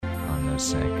the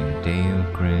second day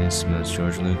of Christmas,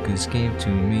 George Lucas gave to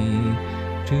me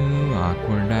 2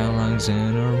 awkward dialogues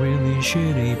and a really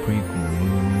shitty prequel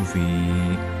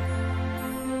movie.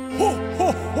 Ho,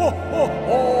 ho, ho, ho,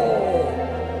 ho!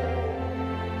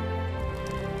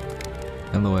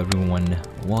 Hello everyone,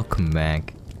 welcome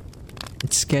back.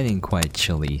 It's getting quite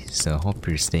chilly, so hope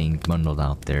you're staying bundled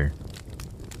out there.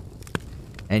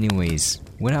 Anyways,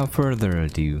 without further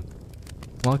ado,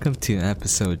 welcome to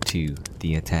episode 2,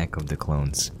 The Attack of the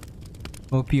Clones.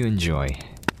 Hope you enjoy.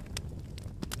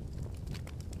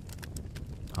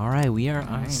 Alright, we are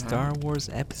on Star Wars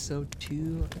episode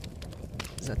 2.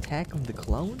 Is Attack of the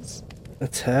Clones?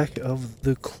 Attack of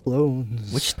the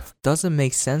Clones. Which doesn't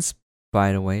make sense,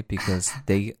 by the way, because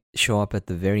they show up at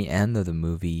the very end of the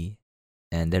movie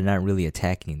and they're not really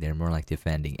attacking, they're more like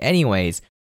defending. Anyways,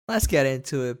 let's get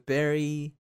into it.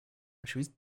 Barry, should we?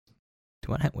 You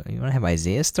want to have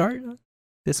Isaiah start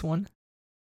this one?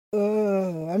 I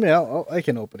mean, I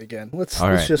can open again. Let's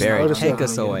right, just Barry, take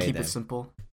us away. Keep then. it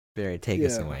simple. Barry, take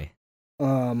us away.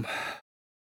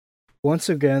 Once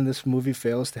again, this movie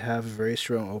fails to have a very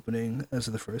strong opening as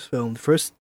the first film. The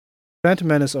first Phantom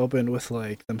Menace opened with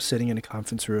like them sitting in a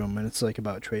conference room, and it's like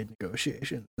about trade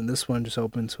negotiations. And this one just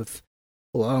opens with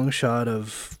a long shot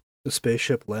of the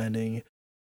spaceship landing.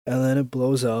 And then it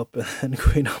blows up, and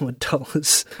Queen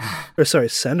Amidala's,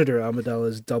 Senator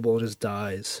Amidala's double just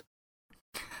dies.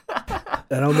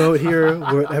 And I'll note here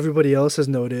what everybody else has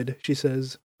noted. She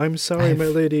says, "I'm sorry, my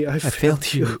lady, I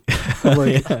failed you." I'm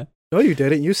like, yeah. No, you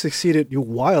didn't. You succeed. You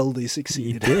wildly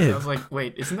succeeded. You did. I was like,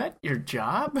 wait, isn't that your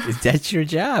job? That's your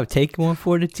job. Take one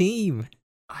for the team.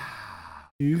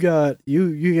 You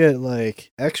get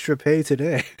like extra pay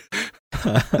today.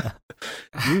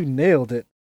 You nailed it.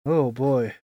 Oh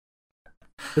boy.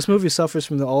 This movie suffers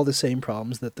from all the same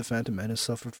problems that the Phantom Menace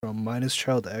suffered from, minus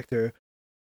child actor,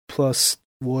 plus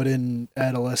wooden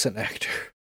adolescent actor.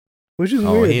 Which is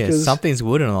weird. Yeah, something's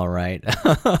wooden, all right.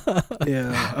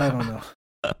 Yeah, I don't know.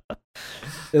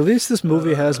 At least this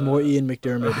movie has more Ian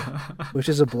McDiarmid, which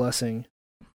is a blessing.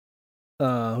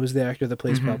 Who's the actor that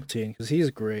plays Palpatine? Because he's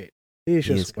great. He's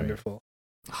just wonderful.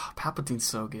 Oh, Palpatine's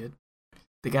so good.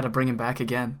 They got to bring him back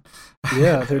again.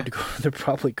 Yeah, they're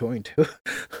probably going to.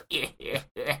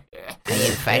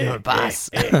 The final boss.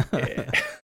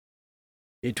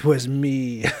 It was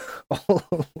me.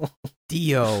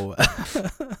 Dio.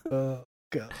 Oh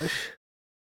gosh.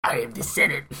 I am the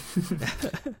Senate.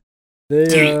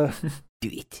 Do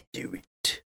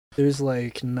it. There's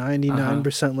like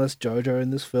 99% less Jar Jar in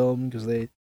this film because they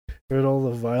heard all the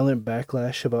violent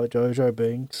backlash about Jar Jar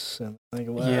Binks and like,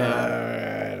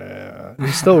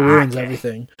 he still ruins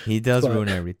everything. He does ruin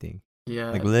everything.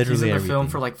 Yeah, like literally he's in the everything. film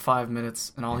for like 5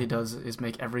 minutes, and all he does is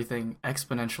make everything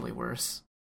exponentially worse.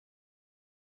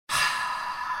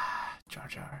 Jar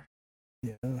Jar.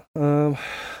 Yeah. I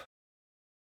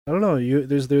don't know.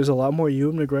 There's a lot more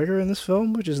Ewan McGregor in this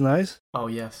film, which is nice. Oh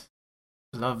yes,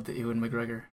 love the Ewan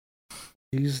McGregor.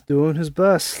 He's doing his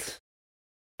best.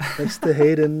 Next to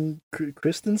Hayden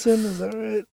Christensen, is that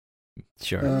right?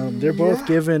 Sure. They're both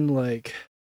given like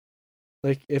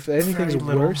if anything's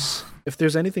worse, if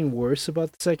there's anything worse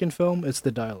about the second film, it's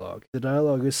the dialogue. The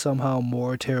dialogue is somehow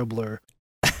more terribler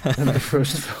than the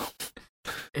first film.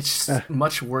 It's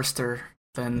much worser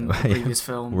than the previous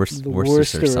film.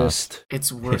 Worcestershire sauce.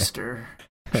 It's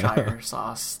Worcestershire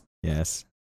sauce. Yes.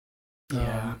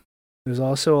 Yeah. There's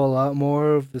also a lot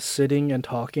more of the sitting and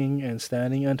talking and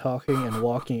standing and talking and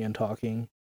walking and talking,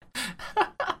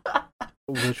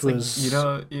 which was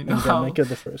endemic of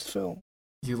the first film.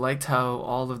 You liked how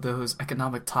all of those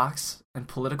economic talks and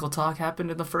political talk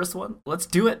happened in the first one? Let's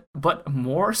do it, but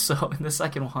more so in the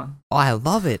second one. Oh, I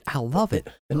love it.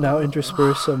 And now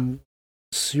intersperse some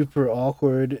super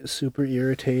awkward, super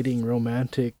irritating,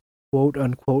 romantic,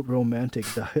 quote-unquote romantic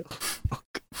dialogue.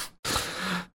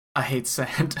 I hate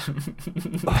sand.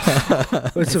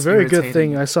 It's a very good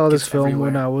thing. I saw this film everywhere.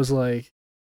 when I was like,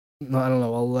 I don't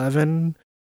know, 11,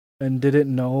 and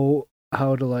didn't know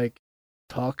how to like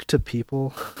talk to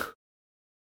people.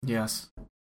 Yes.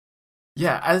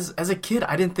 Yeah, as a kid,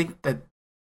 I didn't think that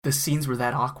the scenes were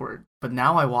that awkward, but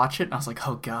now I watch it and I was like,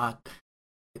 oh god,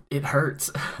 it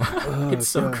hurts. It's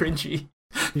so God. cringy.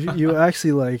 You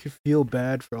actually like feel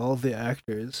bad for all the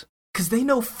actors Because they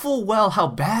know full well how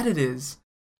bad it is,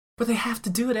 but they have to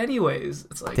do it anyways.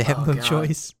 It's like They have no God.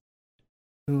 choice.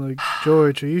 and like,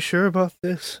 George, are you sure about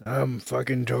this? I'm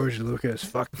fucking George Lucas.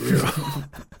 Fuck you.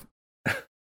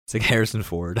 It's like Harrison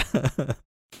Ford.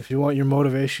 If you want your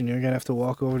motivation, you're gonna have to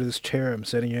walk over to this chair I'm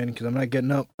sitting in because I'm not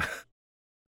getting up.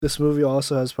 This movie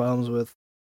also has problems with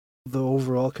the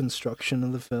overall construction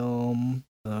of the film.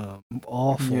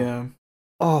 Awful. Yeah.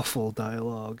 awful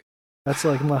dialogue. That's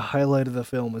like my highlight of the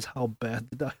film is how bad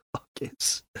the dialogue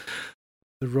is.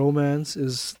 The romance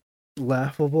is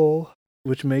laughable,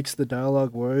 which makes the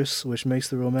dialogue worse, which makes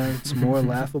the romance more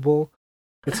laughable.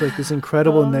 It's like this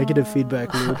incredible negative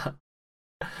feedback loop.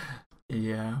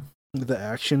 Yeah. The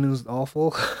action is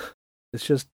awful. It's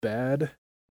just bad.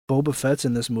 Boba Fett's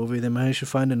in this movie. They managed to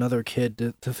find another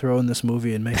kid to throw in this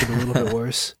movie and make it a little bit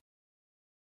worse.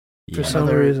 For some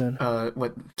reason.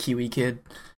 What, Kiwi kid?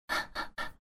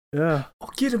 Yeah. Oh,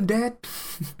 get him, Dad.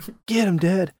 Get him,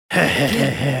 Dad.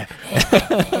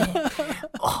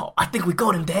 Oh, I think we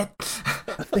got him, Dad.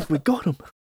 I think we got him.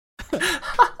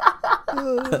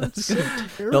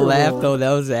 The laugh, though,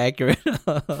 that was accurate.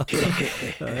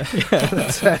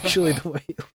 That's actually the way.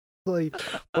 Like,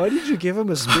 why did you give him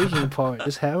a speaking part?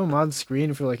 Just have him on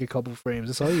screen for like a couple frames.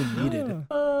 That's all you needed.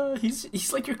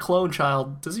 He's like your clone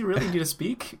child. Does he really need to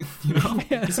speak? You know,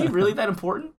 is he really that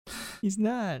important? He's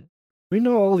not. We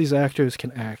know all these actors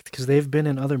can act because they've been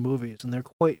in other movies and they're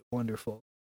quite wonderful.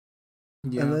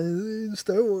 Yeah. And then in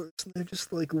Star Wars, they're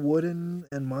just like wooden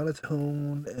and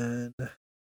monotone and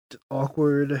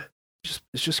awkward.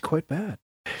 It's just quite bad.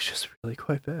 It's just really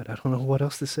quite bad. I don't know what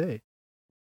else to say.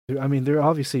 I mean, they're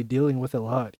obviously dealing with a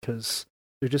lot because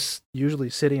they're just usually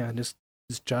sitting on this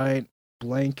giant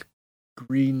blank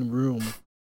green room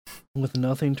with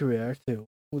nothing to react to,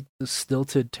 with this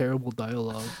stilted, terrible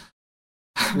dialogue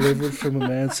delivered from a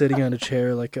man sitting on a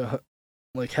chair like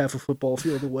half a football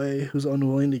field away, who's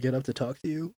unwilling to get up to talk to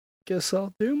you. Guess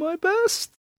I'll do my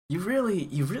best. You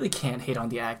really can't hate on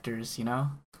the actors, you know?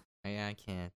 Yeah, I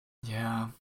can't. Yeah.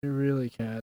 You really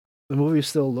can't. The movie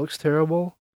still looks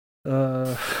terrible.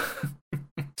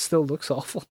 Still looks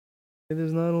awful. And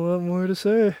there's not a lot more to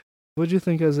say. What'd you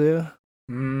think, Isaiah?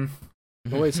 Oh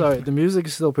wait, sorry. The music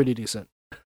is still pretty decent.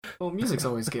 Well, music's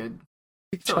always good.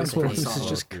 John always pretty Williams is solid.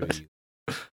 just good.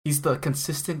 He's the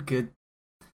consistent good.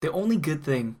 The only good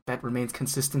thing that remains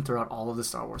consistent throughout all of the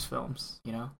Star Wars films,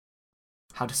 you know?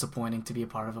 How disappointing to be a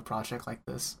part of a project like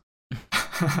this.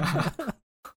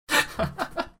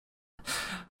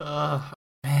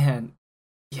 Man.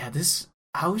 Yeah,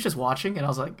 I was just watching and I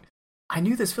was like, I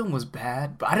knew this film was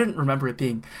bad, but I didn't remember it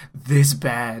being this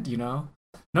bad, you know?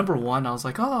 Number one, I was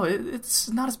like, oh, it's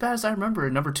not as bad as I remember.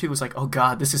 And number two was like, oh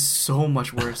god, this is so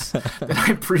much worse than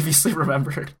I previously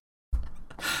remembered.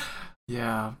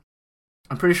 Yeah.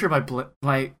 I'm pretty sure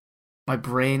my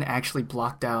brain actually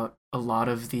blocked out a lot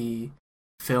of the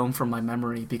film from my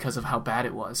memory because of how bad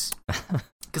it was.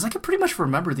 Because I can pretty much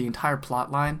remember the entire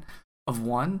plot line of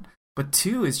one, but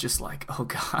two is just like, oh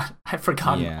god, I've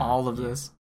forgotten all of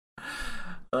this.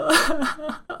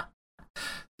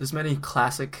 There's many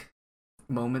classic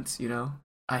moments, you know.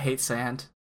 I hate sand.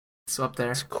 It's up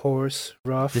there. It's coarse,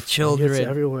 rough. The children it's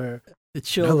everywhere. The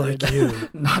children, not like you.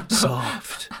 Not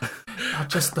Soft. Not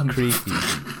just the creepy.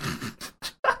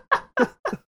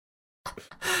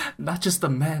 Not just the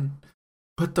men,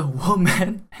 but the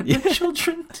woman and the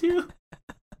children too.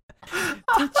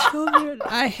 The children,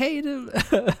 I hate him.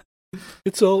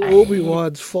 It's all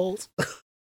Obi-Wan's fault.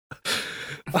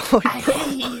 I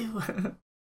hate you.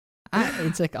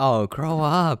 It's like, oh, grow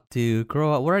up, dude.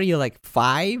 Grow up. What are you, like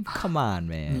 5? Come on,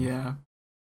 man. Yeah.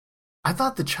 I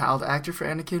thought the child actor for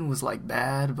Anakin was like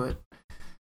bad, but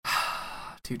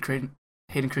dude,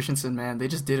 Hayden Christensen, man, they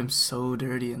just did him so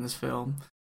dirty in this film.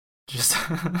 Just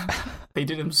they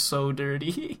did him so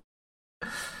dirty.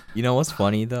 You know what's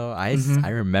funny though? I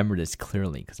remember this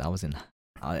clearly because I was in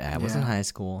high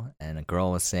school and a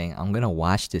girl was saying, "I'm gonna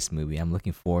watch this movie. I'm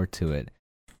looking forward to it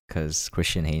because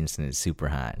Christian Haydenson is super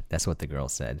hot." That's what the girl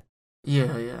said.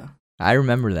 Yeah. I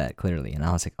remember that clearly, and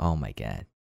I was like, "Oh my god,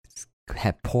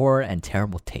 had poor and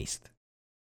terrible taste."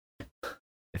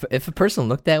 If a person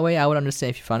looked that way, I would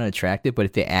understand if you found it attractive. But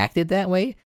if they acted that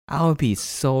way, I would be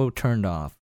so turned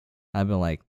off. I'd be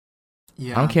like,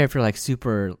 I don't care if you're like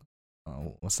super.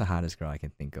 What's the hottest girl I can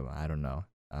think of? I don't know.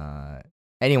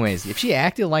 Anyways, if she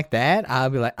acted like that,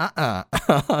 I'd be like,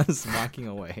 just walking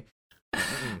away.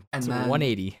 And so then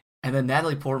 180. And then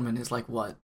Natalie Portman is like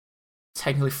what?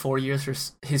 Technically 4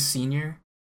 years his senior.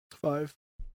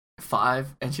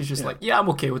 5, and she's just like, yeah, I'm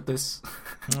okay with this.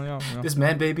 Yeah. This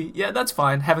man baby, yeah, that's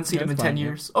fine. Haven't seen him in 10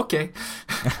 years. Okay.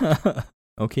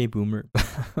 Okay, boomer.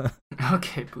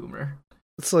 Okay, boomer.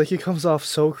 It's like he comes off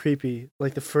so creepy.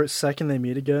 Like the first second they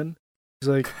meet again, he's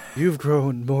like, "You've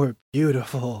grown more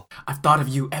beautiful. I've thought of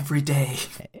you every day.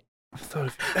 I've thought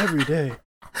of you every day."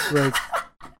 Like,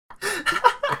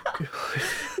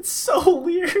 it's so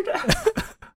weird.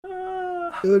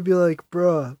 it would be like,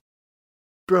 bruh,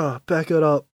 back it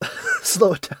up,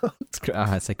 slow it down.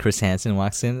 It's like Chris Hansen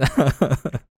walks in.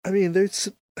 I mean,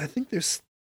 I think there's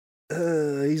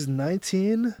He's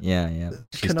 19. Yeah.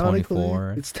 She's Canonically,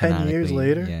 24. it's 10 years canonically,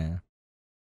 later. Yeah.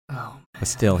 Oh, man. But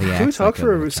still, he acts Can we talk like a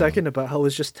for little a second about how it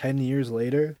was just 10 years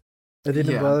later? They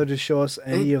didn't Yeah. bother to show us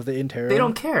any of the interim. They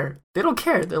don't care.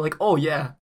 They're like, oh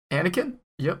yeah, Anakin.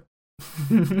 Yep.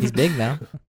 He's big now.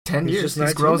 10 He's years. just He's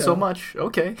 19 grown so now. much.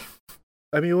 Okay.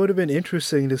 I mean, it would have been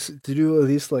interesting to do at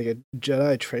least like a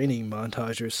Jedi training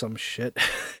montage or some shit,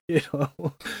 you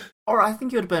know? Or I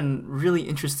think it would have been really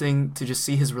interesting to just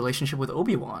see his relationship with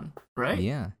Obi-Wan, right?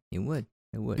 Yeah, it would.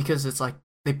 Because it's like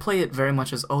they play it very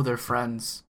much as, oh, they're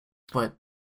friends, but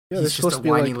Yeah, they're he's just supposed a to be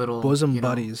whiny like little bosom you know-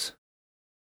 buddies.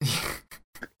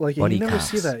 Like Buddy you never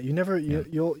see cops. that. You never Yeah.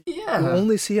 you'll Yeah.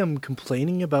 only see him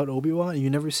complaining about Obi-Wan. You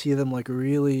never see them like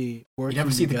really working. You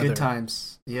never see together. the good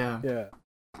times. Yeah. Yeah.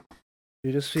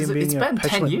 You just see 'Cause him being it's a been 10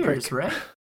 petulant years, prick.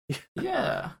 right?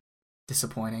 Yeah.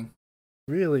 Disappointing.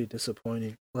 Really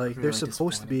disappointing. Like they're Really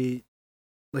supposed to be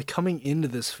like coming into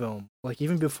this film, like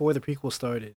even before the prequel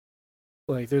started.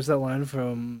 Like there's that line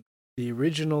from the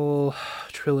original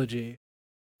trilogy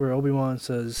where Obi-Wan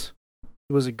says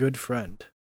he was a good friend.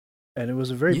 And it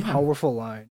was a very Yeah. powerful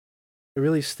line. It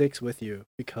really sticks with you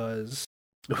because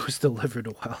it was delivered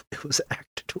well. It was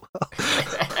acted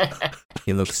well.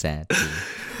 He looks sad too.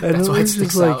 And That's it why it was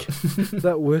sticks just like out.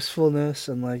 that wistfulness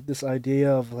and like this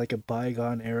idea of like a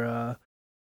bygone era,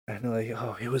 and like,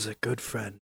 oh, he was a good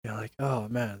friend. You're like, oh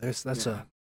man, that's Yeah.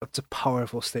 a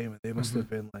powerful statement. They must Mhm. have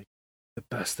been like the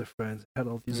best of friends, had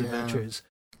all these Yeah. adventures,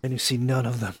 and you see none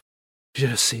of them. You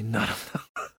just see none of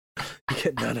them. You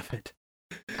get none of it.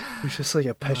 He's just like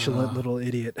a petulant little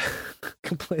idiot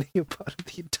complaining about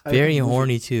the entire Very movie.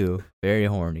 horny too. Very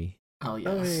horny. Oh, I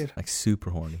yes. mean, Like super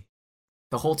horny.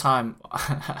 The whole time,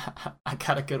 I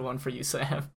got a good one for you,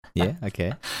 Sam. Yeah.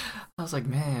 Okay. I was like,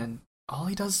 man, all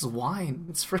he does is whine.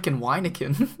 It's freaking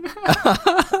Weineken.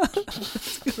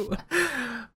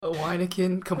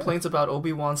 Weineken complains about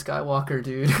Obi-Wan Skywalker,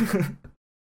 dude.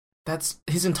 That's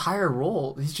his entire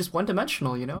role. He's just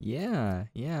one-dimensional, you know? Yeah.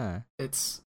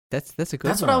 It's That's a good.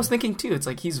 That's one. what I was thinking too. It's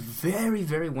like he's very,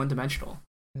 very one-dimensional.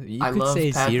 You I could love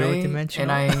say Padme, zero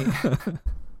dimensional. and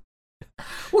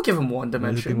We'll give him one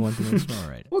dimension. One dimensional,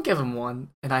 right? We'll give him one.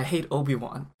 And I hate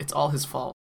Obi-Wan. It's all his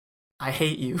fault. I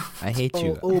hate you. I hate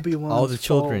you. Obi-Wan's All the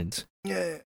children. fault.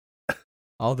 Yeah,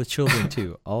 All the children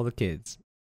too. All the kids.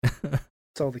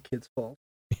 it's all the kids' fault.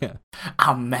 Yeah.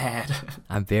 I'm mad.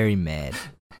 I'm very mad.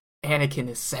 Anakin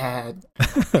is sad,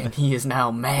 and he is now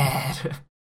mad.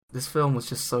 This film was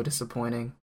just so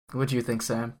disappointing. What do you think,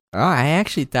 Sam? Oh, I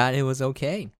actually thought it was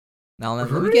okay. Now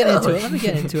let me get into it. Let me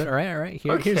get into it. All right.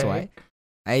 Here's Okay. why.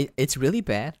 It's really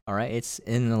bad. All right. It's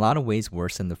in a lot of ways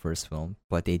worse than the first film,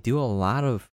 but they do a lot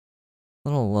of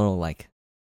little like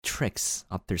tricks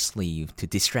up their sleeve to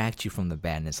distract you from the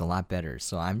badness a lot better.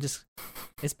 So I'm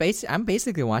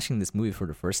basically watching this movie for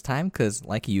the first time because,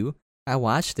 like you, I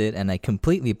watched it and I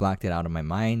completely blocked it out of my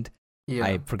mind. Yeah.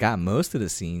 I forgot most of the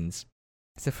scenes,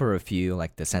 except for a few,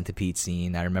 like the centipede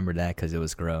scene. I remember that because it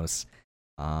was gross.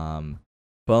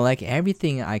 But like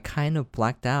everything, I kind of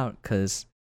blacked out because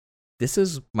this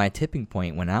is my tipping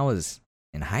point. When I was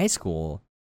in high school,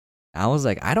 I was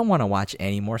like, I don't want to watch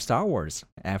any more Star Wars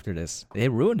after this.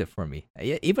 It ruined it for me.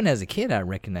 Even as a kid, I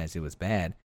recognized it was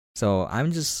bad. So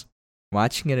I'm just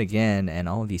watching it again, and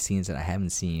all of these scenes that I haven't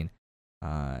seen,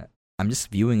 I'm just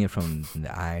viewing it from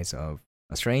the eyes of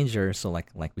a stranger. So like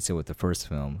we said with the first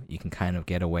film, you can kind of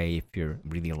get away if you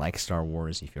really like Star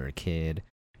Wars, if you're a kid,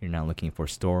 you're not looking for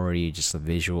story, just a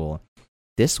visual.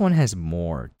 This one has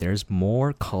more. There's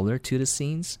more color to the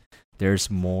scenes. There's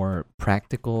more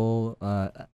practical,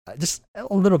 just a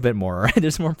little bit more, right?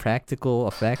 There's more practical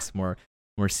effects, more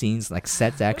scenes, like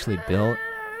sets actually built.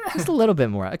 Just a little bit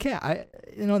more. Okay,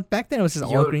 back then it was just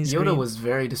all green screen. Yoda was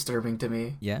very disturbing to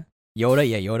me. Yeah.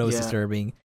 Yoda was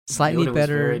disturbing. Slightly Yoda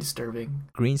better. was very disturbing.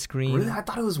 Green screen. Really? I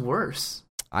thought it was worse.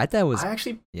 I thought it was.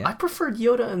 I preferred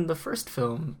Yoda in the first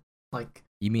film. Like,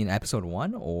 you mean episode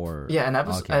 1 or? yeah, in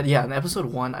episode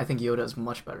 1, I think Yoda is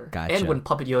much better. Gotcha. And when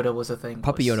Puppet Yoda was a thing.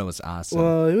 Puppet Yoda was awesome.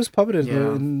 Well, it was puppeted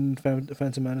Yeah. in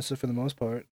Phantom Menace for the most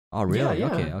part. Oh, really?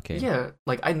 Yeah. Okay. Yeah,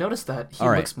 like I noticed that he All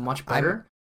right. looks much better.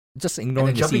 Just And ignoring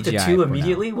then the jumping CGI to 2 for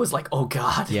immediately was like, oh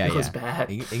god, Yeah, it was yeah.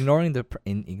 bad. Ignoring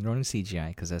CGI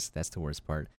because that's the worst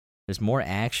part. There's more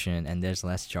action and there's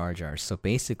less Jar Jar. So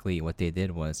basically, what they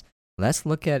did was let's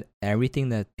look at everything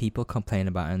that people complain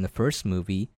about in the first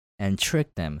movie and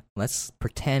trick them. Let's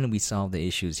pretend we solved the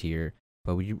issues here,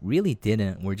 but we really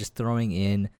didn't. We're just throwing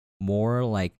in more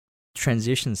like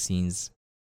transition scenes,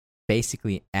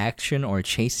 basically action or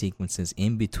chase sequences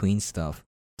in between stuff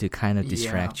to kind of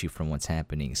distract you from what's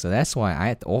happening. So that's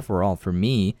why overall, for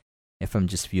me, if I'm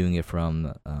just viewing it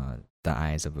from the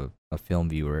eyes of a film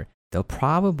viewer, they'll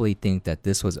probably think that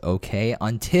this was okay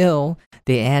until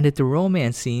they added the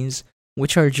romance scenes,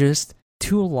 which are just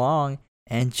too long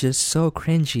and just so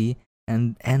cringy.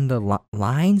 And the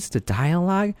lines, the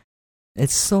dialogue,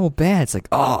 it's so bad. It's like,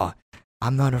 oh,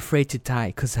 I'm not afraid to die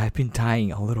because I've been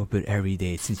dying a little bit every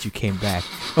day since you came back.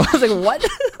 I was like, what?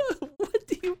 What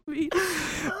do you mean?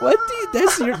 What do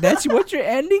you? That's what you're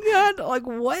ending on? Like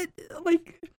what?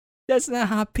 Like that's not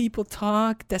how people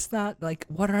talk. That's not like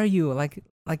what are you like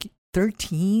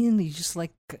 13? You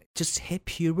just hit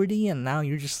puberty and now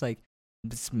you're just like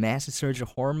this massive surge of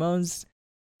hormones.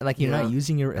 Like you're not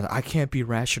using your. I can't be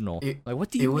rational. Like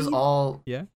what do you? It was mean? all.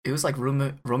 Yeah. It was like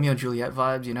Romeo and Juliet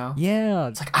vibes, you know. Yeah.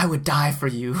 It's like I would die for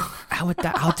you. I would.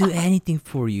 I'll do anything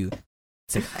for you.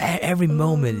 It's like every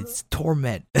moment it's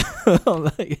torment.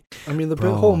 Like, I mean, the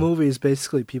whole movie is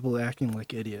basically people acting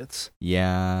like idiots.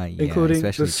 Yeah. Including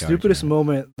the stupidest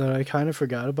moment that I kind of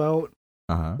forgot about,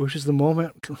 Uh-huh. which is the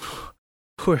moment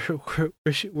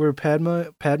where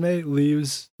Padme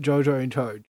leaves Jar Jar in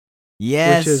charge.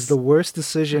 Yes. Which is the worst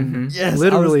decision, Mhm. Yes,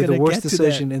 literally the worst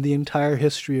decision in the entire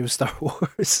history of Star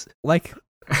Wars. Like,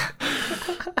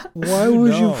 why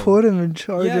would you put him in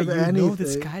charge of anything? You know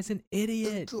this guy's an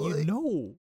idiot. Like, you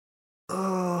know.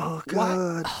 Oh,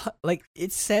 God. Like,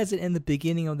 it says it in the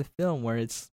beginning of the film where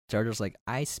it's Jar Jar's like,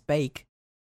 I spake,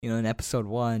 in episode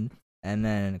 1. And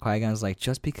then Qui-Gon's like,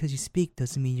 just because you speak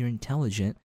doesn't mean you're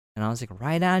intelligent. And I was like,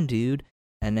 right on, dude.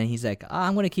 And then he's like,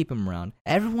 I'm going to keep him around.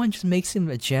 Everyone just makes him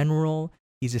a general.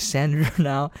 He's a senator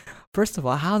now. First of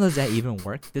all, how does that even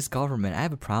work? This government, I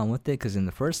have a problem with it because in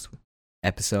the first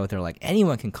episode, they're like,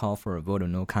 anyone can call for a vote of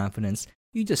no confidence.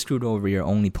 You just screwed over your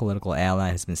only political ally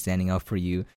who's been standing up for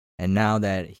you. And now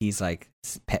that he's like,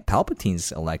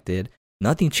 Palpatine's elected,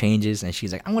 nothing changes. And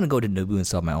she's like, I'm going to go to Naboo and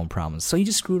solve my own problems. So you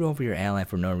just screwed over your ally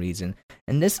for no reason.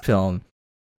 In this film,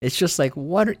 it's just like,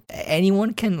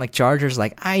 anyone can, like, Jar Jar's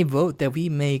like, I vote that we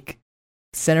make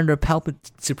Senator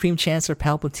Supreme Chancellor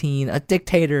Palpatine a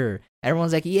dictator.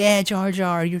 Everyone's like, yeah, Jar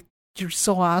Jar, you're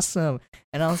so awesome.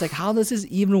 And I was like, how does this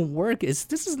even work? This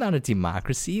is not a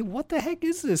democracy. What the heck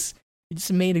is this? You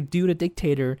just made a dude a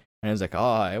dictator. And I was like,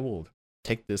 I will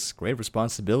take this great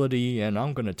responsibility and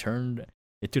I'm going to turn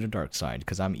it to the dark side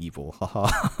because I'm evil.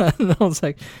 And I was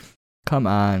like, come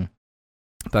on.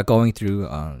 But going through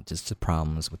just the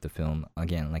problems with the film,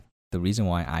 again, like the reason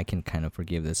why I can kind of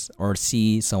forgive this or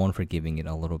see someone forgiving it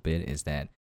a little bit is that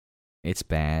it's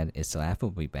bad. It's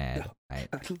laughably bad, right?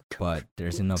 But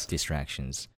there's enough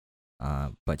distractions.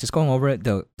 But just going over it,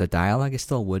 the dialogue is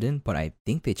still wooden, but I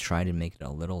think they try to make it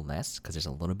a little less because there's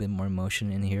a little bit more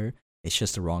emotion in here. It's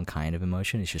just the wrong kind of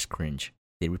emotion. It's just cringe.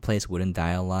 They replace wooden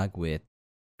dialogue with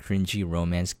cringy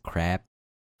romance crap.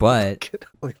 But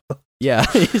yeah,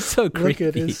 it's so creepy.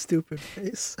 Look at his stupid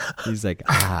face. He's like,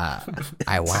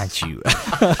 I want you.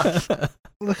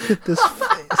 Look at this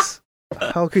face.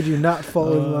 How could you not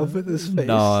fall in love with this face?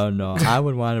 No, I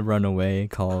would want to run away,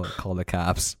 call the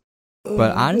cops.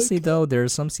 But honestly, though, there are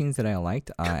some scenes that I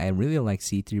liked. I really liked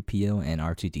C-3PO and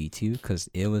R2-D2 because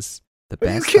it was the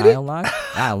best dialogue.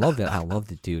 I loved it. I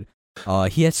loved it, dude.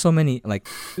 He had so many, like,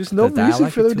 there's no reason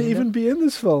for them to even be in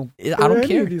this film. I don't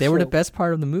care. They were the best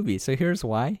part of the movie. So here's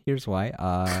why.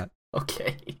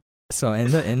 Okay. So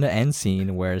in the end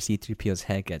scene where C-3PO's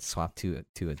head gets swapped to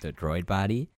the droid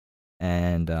body,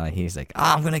 and he's like,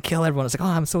 I'm gonna kill everyone. It's like,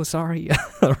 I'm so sorry,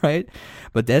 right?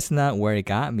 But that's not where it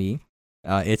got me.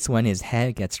 It's when his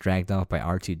head gets dragged off by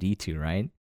R2-D2, right?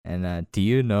 And do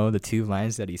you know the 2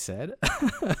 lines that he said?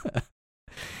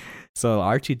 So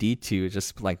R2-D2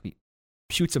 just like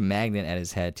shoots a magnet at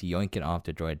his head to yoink it off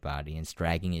the droid body and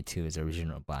dragging it to his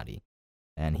original body.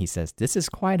 And he says, this is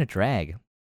quite a drag,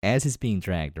 as he's being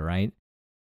dragged, right?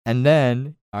 And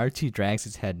then R2 drags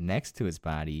his head next to his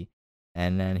body,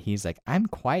 and then he's like, I'm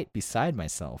quite beside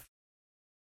myself.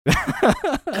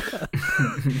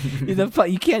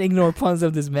 You can't ignore puns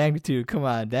of this magnitude. Come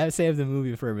on, that saved the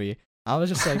movie for me. I was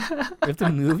just like, if the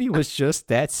movie was just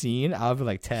that scene, I would be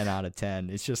like 10 out of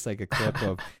 10. It's just like a clip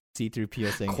of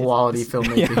C-3PO saying quality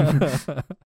filmmaking. Yeah.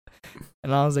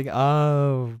 And I was like,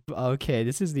 oh, okay,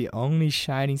 this is the only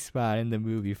shining spot in the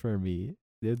movie for me.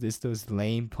 There's those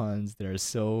lame puns that are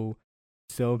so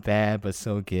bad but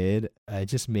so good. I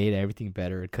just made everything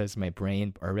better because my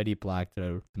brain already blocked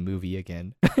the movie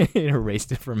again. It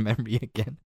erased it from memory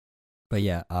again. But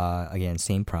yeah, again,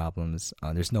 same problems.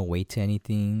 There's no weight to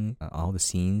anything. All the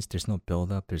scenes, there's no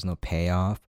build-up, there's no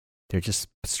payoff. They're just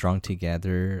strung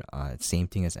together. Same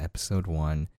thing as episode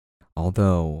 1.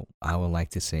 Although, I would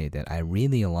like to say that I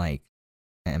really like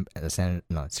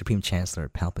Supreme Chancellor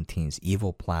Palpatine's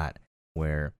evil plot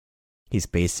where he's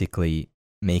basically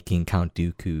making Count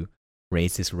Dooku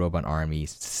raise this robot army,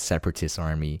 separatist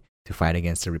army, to fight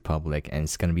against the Republic, and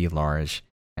it's gonna be large.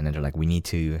 And then they're like, we need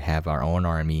to have our own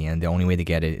army, and the only way to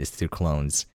get it is through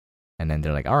clones. And then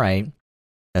they're like, all right,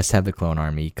 let's have the clone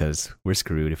army because we're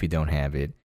screwed if we don't have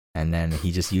it. And then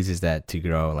he just uses that to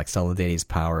grow, like, solidate his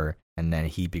power, and then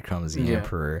he becomes the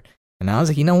emperor. And I was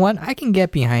like, you know what? I can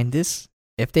get behind this.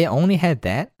 If they only had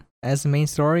that as the main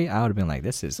story, I would have been like,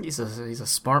 this is... He's a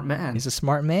smart man. He's a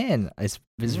smart man. It's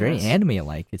very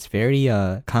anime-like. It's very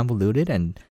convoluted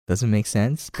and doesn't make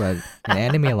sense, but in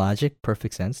anime logic,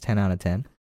 perfect sense. 10 out of 10.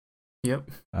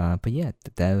 Yep. But yeah,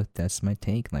 that's my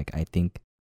take. Like, I think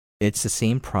it's the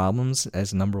same problems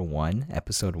as number 1,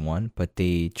 episode 1, but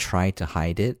they try to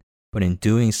hide it. But in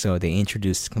doing so, they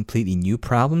introduce completely new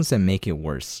problems and make it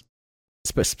worse.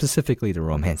 Specifically the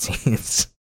romance scenes.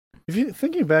 If you're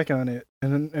thinking back on it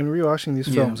and rewatching these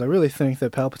films, I really think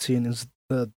that Palpatine is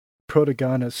the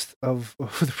protagonist of the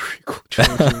prequel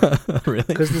trilogy. Really?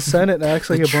 Because the Senate acts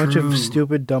like a bunch of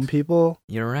stupid, dumb people.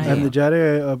 You're right. And the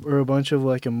Jedi are a bunch of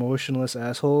like emotionless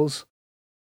assholes.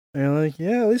 And you're like,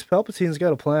 yeah, at least Palpatine's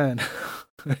got a plan.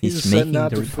 He's making the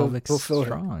Republic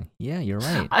strong. Yeah, you're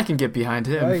right. I can get behind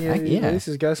him. At least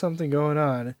he's got something going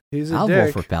on. He's a I'll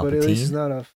dick, vote for Palpatine. but at least he's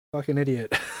not a fucking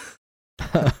idiot.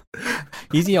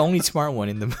 He's the only smart one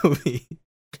in the movie.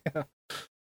 Yeah.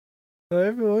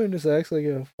 Everyone just acts like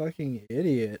a fucking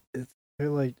idiot. They're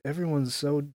like, everyone's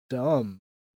so dumb.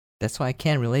 That's why I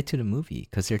can't relate to the movie,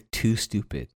 because they're too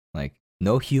stupid. Like,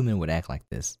 no human would act like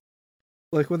this.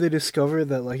 Like, when they discover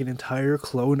that, like, an entire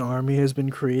clone army has been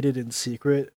created in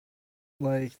secret,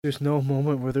 like, there's no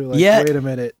moment where they're like, wait a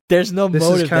minute. There's no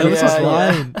motive. That was his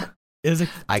line. It was like,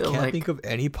 I can't think of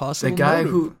any possible The guy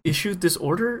motive. who issued this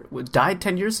order died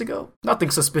 10 years ago? Nothing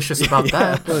suspicious about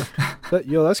that. But,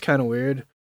 yo, that's kind of weird.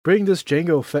 Bring this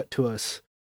Jango Fett to us.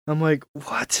 I'm like,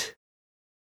 what?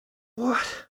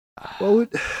 What?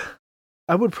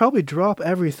 I would probably drop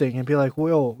everything and be like,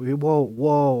 whoa.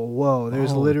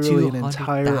 There's literally an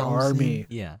entire army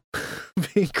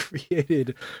being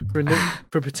created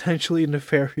for potentially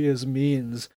nefarious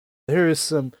means. There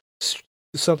is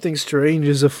something strange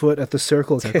is afoot at the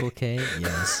Circle K. Circle K,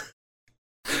 yes.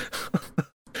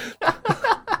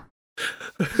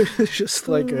 It's just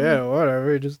like, yeah,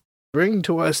 whatever. Just bring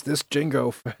to us this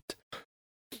Jango Fett.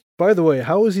 By the way,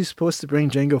 how was he supposed to bring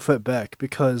Jango Fett back?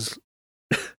 Because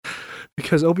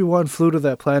Obi-Wan flew to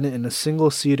that planet in a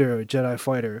single-seater Jedi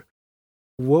fighter.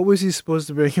 What was he supposed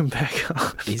to bring him back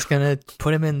on? He's gonna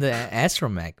put him in the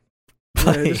astromech.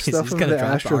 He's gonna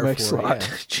drop the astromech slot.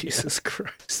 Yeah. Jesus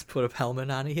Christ! Put a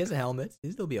helmet on it. He has a helmet.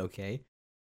 He'll be okay.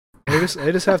 I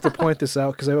just have to point this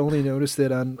out because I only noticed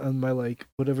it on my, like,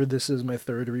 whatever this is, my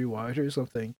third rewatch or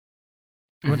something.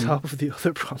 On top of the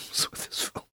other problems with this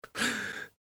film.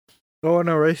 Oh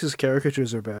no, racist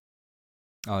caricatures are back.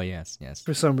 Oh yes.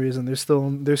 For some reason, they're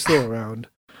still around.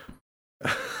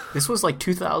 This was like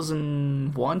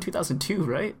 2001, 2002,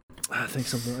 right? I think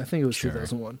it was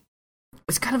 2001.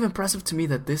 It's kind of impressive to me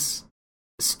that this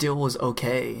still was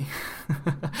okay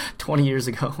 20 years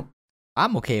ago.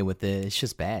 I'm okay with it. It's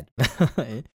just bad.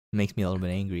 It makes me a little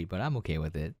bit angry, but I'm okay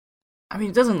with it. I mean,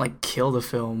 it doesn't like kill the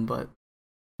film, but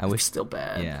I wish it's still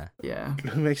bad. Yeah.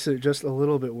 It makes it just a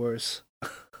little bit worse.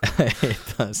 It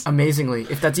does. Amazingly,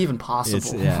 if that's even possible.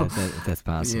 If that's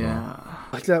possible. Yeah.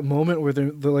 Like that moment where they're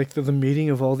the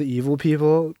meeting of all the evil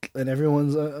people and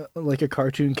everyone's like a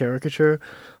cartoon caricature,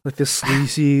 like this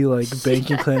sleazy like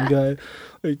banking clan guy,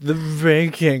 like the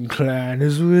banking clan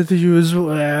is with you as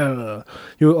well.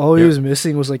 All he was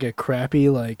missing was like a crappy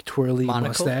like twirly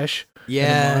mustache.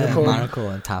 Yeah, monocle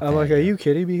and top. I'm like, are you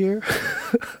kidding me here?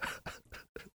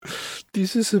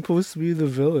 These are supposed to be the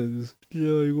villains.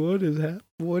 You're like,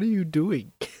 what are you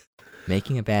doing?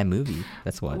 Making a bad movie.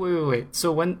 That's what. Wait.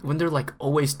 So when there are like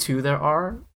always two there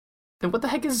are, then what the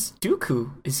heck is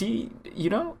Dooku? Is he,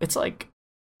 it's like...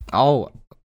 Oh,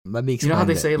 let me explain. You know how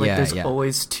they say like there's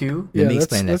always two? Yeah,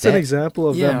 that's an example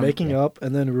of them making up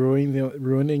and then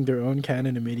ruining their own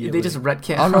canon immediately. They just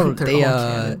retcon their own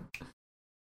canon.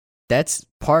 That's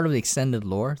part of the extended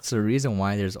lore. So the reason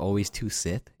why there's always two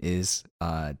Sith is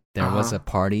there was a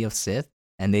party of Sith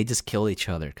and they just kill each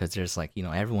other because there's like,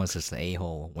 everyone's just an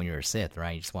a-hole when you're a Sith,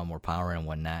 right? You just want more power and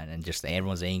whatnot, and just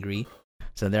everyone's angry.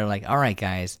 So they're like, all right,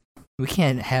 guys, we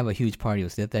can't have a huge party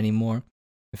of Sith anymore.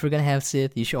 If we're going to have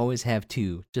Sith, you should always have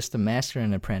two, just a master and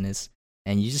an apprentice,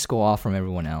 and you just go off from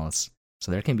everyone else.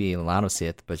 So there can be a lot of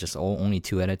Sith, but just only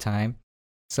two at a time.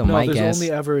 So there's only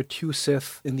ever two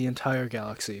Sith in the entire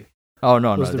galaxy. Oh,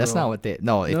 no, that's not what they...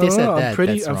 No, if they said that,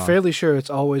 that's wrong. I'm fairly sure it's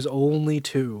always only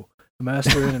two. A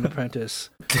master and an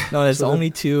apprentice. No, there's only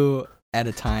two at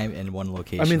a time in one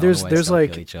location. I mean, there's otherwise they'll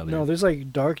like kill each other. no, there's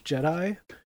like Dark Jedi.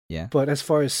 Yeah. But as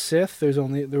far as Sith, there was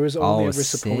only ever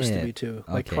supposed to be Sith. two,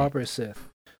 like Okay. proper Sith.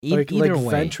 Either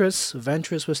way.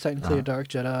 Ventress was technically a Dark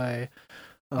Jedi.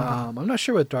 I'm not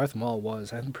sure what Darth Maul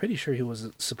was. I'm pretty sure he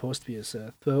was supposed to be a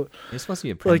Sith. But It's supposed to be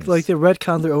a apprentice. like they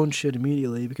retcon their own shit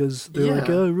immediately because they're like,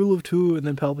 Yeah. oh, rule of two, and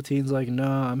then Palpatine's like,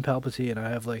 nah, I'm Palpatine, I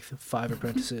have like 5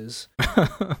 apprentices,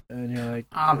 and you're like,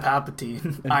 I'm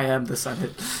Palpatine. I am the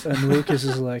Senate. and Lucas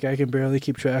is like, I can barely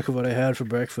keep track of what I had for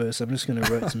breakfast. I'm just gonna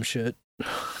write some shit.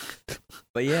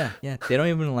 But yeah, they don't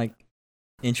even like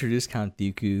introduce Count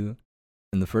Dooku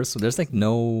in the first one. There's like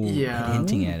no Yeah.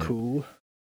 hinting at it. Cool.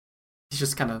 He's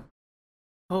just kind of,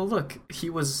 oh look, he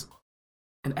was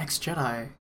an ex-Jedi.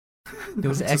 He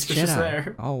was an Nothing suspicious ex-Jedi.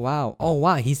 there. Oh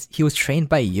wow. He was trained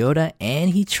by Yoda and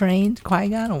he trained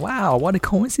Qui-Gon. Wow, what a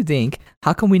coincidence.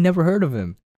 How come we never heard of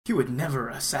him? He would never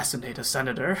assassinate a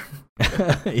senator.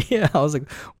 Yeah, I was like,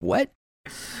 what?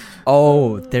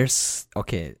 Oh, there's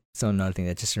okay. So another thing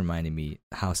that just reminded me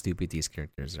how stupid these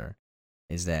characters are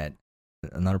is that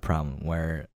another problem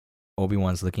where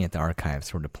Obi-Wan's looking at the archives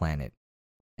for the planet,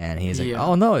 and he's like, Yeah.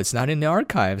 "Oh no, it's not in the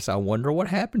archives. I wonder what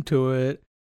happened to it."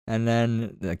 And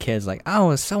then the kid's like,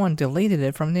 "Oh, someone deleted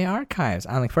it from the archives."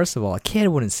 I'm like, first of all, a kid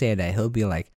wouldn't say that. He'll be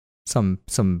like some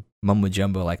mumbo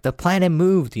jumbo like the planet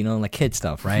moved, like kid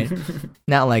stuff, right?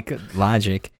 Not like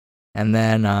logic. And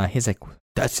then he's like,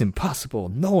 "That's impossible.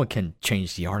 No one can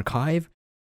change the archive.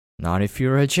 Not if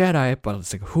you're a Jedi." But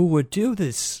it's like, who would do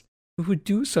this? Who would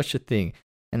do such a thing?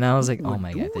 And I was like, oh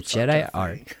my god, the Jedi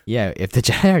are... Yeah, if the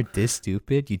Jedi are this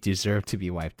stupid, you deserve to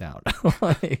be wiped out.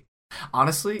 Like,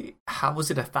 Honestly, how was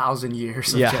it 1,000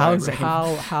 years? Of yeah, Jedi reign?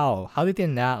 how did they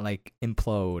not like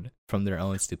implode from their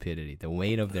own stupidity, the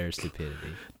weight of their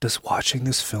stupidity? Does watching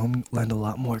this film lend a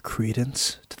lot more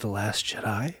credence to The Last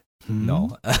Jedi?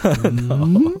 No,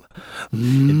 Hmm?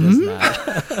 it does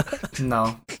not.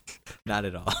 No, Not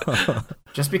at all.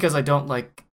 just because I don't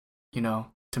like,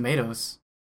 tomatoes,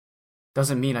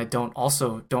 doesn't mean I don't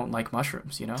like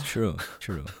mushrooms. True.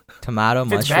 Tomato, If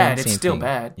mushroom, it's bad, it's same still thing.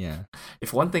 bad. Yeah.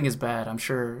 If one thing is bad, I'm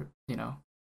sure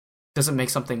doesn't make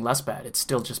something less bad. It's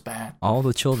still just bad. All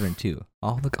the children too.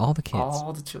 All the kids.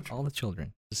 All the children. All the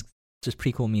children. Just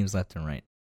prequel memes left and right.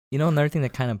 Another thing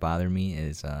that kind of bothered me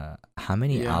is how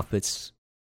many outfits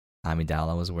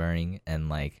Amidala was wearing and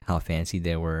like how fancy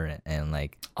they were and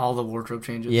like all the wardrobe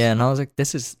changes. Yeah, and I was like,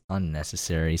 this is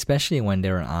unnecessary, especially when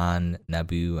they were on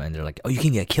Naboo and they're like, oh, you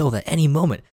can get killed at any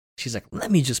moment. She's like,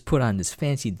 let me just put on this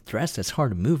fancy dress that's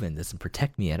hard to move in, doesn't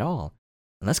protect me at all.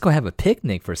 And let's go have a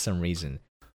picnic for some reason.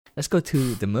 Let's go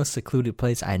to the most secluded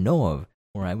place I know of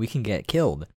where we can get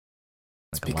killed.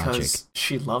 It's because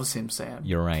she loves him, Sam.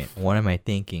 You're right. What am I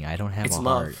thinking? I don't have It's a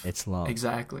love. heart. It's love.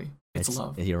 Exactly. It's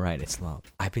love. You're right. It's love.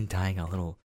 I've been dying a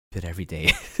little bit every day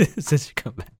since you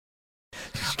come back.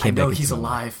 I know he's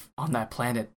alive on that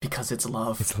planet because it's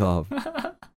love. It's love.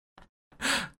 God,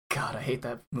 I hate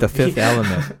that movie. The Fifth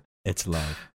Element. It's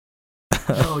love.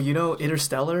 Oh,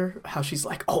 Interstellar? How she's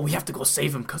like, oh, we have to go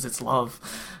save him because it's love.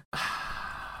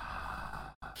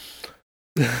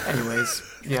 Anyways,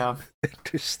 yeah.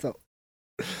 Interstellar.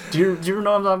 Do you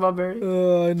know what I'm talking about, Barry?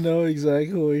 Oh, I know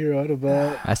exactly what you're on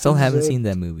about. I still haven't seen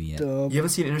that movie yet. Dumb. You haven't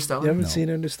seen Interstellar? You haven't seen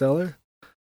Interstellar?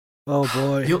 Oh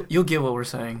boy. You'll get what we're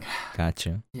saying.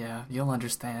 Gotcha. Yeah, you'll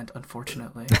understand,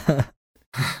 unfortunately.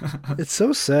 It's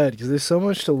so sad because there's so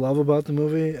much to love about the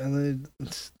movie and then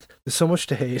there's so much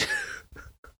to hate.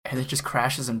 And it just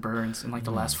crashes and burns in like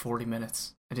the last 40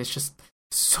 minutes. And it's just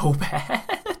so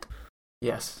bad.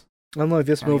 Yes. Unlike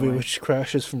this movie, Anyway. which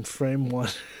crashes from frame 1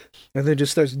 and then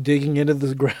just starts digging into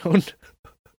the ground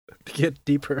to get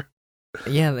deeper.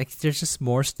 Yeah, like there's just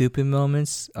more stupid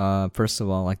moments. First of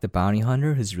all, like the bounty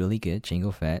hunter who's really good,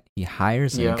 Jango Fett. He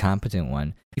hires an incompetent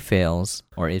one. He fails,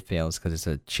 or it fails because it's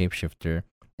a shapeshifter,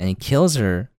 and he kills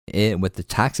her with the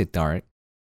toxic dart.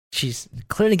 She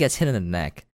clearly gets hit in the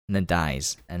neck and then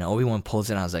dies. And Obi-Wan pulls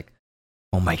it out. I was like,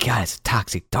 oh my god, it's a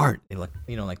toxic dart. It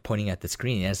like pointing at the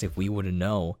screen as if we wouldn't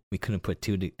know. We couldn't put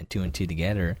two and two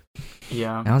together.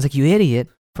 Yeah. And I was like, you idiot.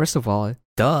 First of all,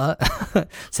 duh.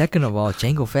 Second of all,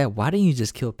 Jango Fett, why didn't you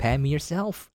just kill Padme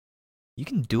yourself? You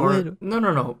can do it.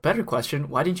 No. Better question.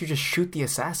 Why didn't you just shoot the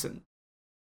assassin?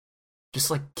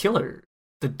 Just like kill her.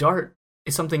 The dart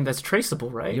is something that's traceable,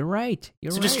 right? You're right.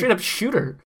 So just straight up shoot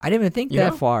her. I didn't even think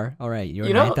that far. All right, you're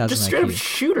 9,000 just straight IQ. up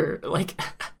shoot her. Like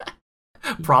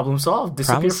problem solved.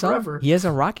 Disappear forever. He has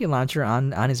a rocket launcher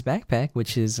on his backpack,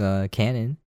 which is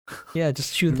canon. Yeah,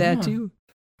 just shoot that too.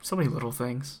 So many little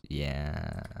things.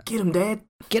 Yeah. Get him, Dad.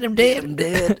 Get him dead.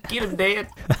 Get him, Dad.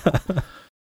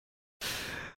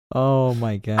 Oh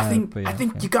my god. I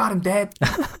think you got him, Dad.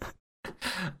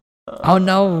 Oh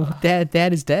no,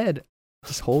 dad is dead.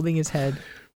 Just holding his head.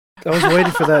 I was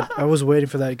waiting for that. I was waiting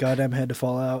for that goddamn head to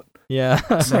fall out. Yeah.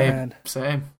 Same.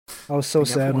 I was so I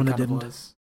sad when it kind of didn't.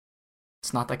 was.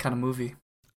 It's not that kind of movie.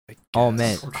 Oh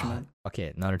man. Unfortunate.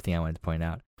 Okay, another thing I wanted to point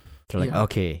out. They're like, Yeah.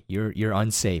 okay, you're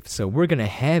unsafe, so we're gonna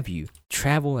have you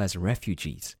travel as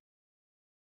refugees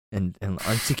and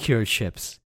unsecured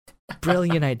ships.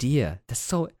 Brilliant idea. That's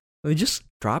so. We just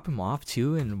drop him off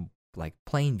too, in like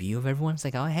plain view of everyone. It's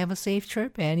like, oh, have a safe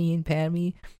trip, Annie and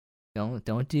Pammy.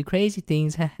 Don't do crazy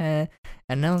things, haha.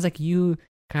 And I was like, you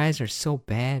guys are so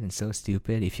bad and so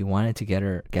stupid. If you wanted to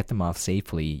get them off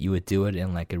safely, you would do it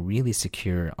in like a really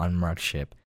secure, unmarked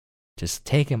ship. Just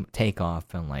take off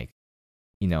and like,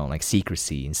 like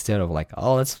secrecy instead of like,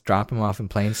 oh, let's drop him off in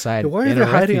plain sight. Why are they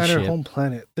hiding on our home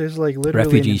planet? There's like literally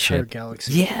Refugee an entire ship.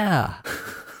 galaxy. Yeah.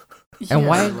 Yeah, And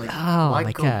why? like, Oh why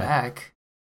my go god. back?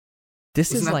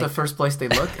 This Isn't is that like the first place they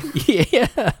look?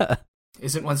 yeah.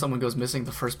 Isn't when someone goes missing,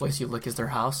 the first place you look is their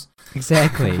house?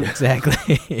 Exactly.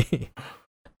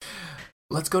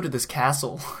 Let's go to this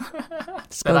castle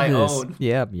Let's that go I to this. own.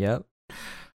 Yep.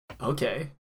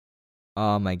 Okay.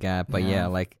 Oh my god. But yeah,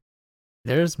 like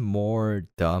there's more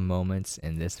dumb moments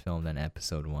in this film than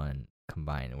episode 1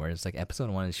 combined. Whereas like episode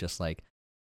 1 is just like,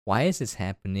 why is this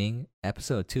happening?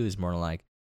 Episode 2 is more like,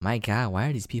 my god, why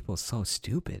are these people so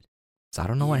stupid? So I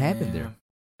don't know what happened there.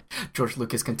 George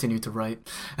Lucas continued to write.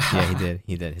 Yeah,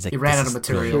 he did. He's like, He ran out "This of is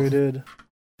brilliant. material." Sure did.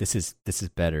 This is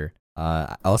better.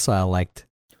 Also,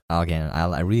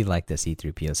 I really like the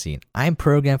C-3PO scene. I'm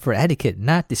programmed for etiquette,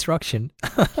 not destruction.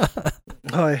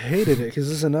 Oh, I hated it because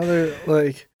it's another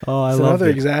like. Oh, I it's love another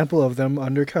it. example of them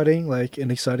undercutting like an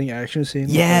exciting action scene.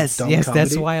 with, Yes, like, dumb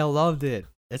that's comedy. why I loved it.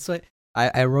 That's why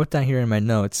I wrote down here in my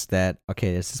notes that,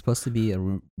 okay, this is supposed to be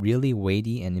a really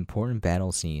weighty and important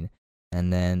battle scene,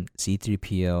 and then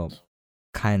C-3PO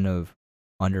kind of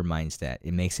undermines that.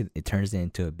 It turns it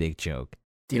into a big joke.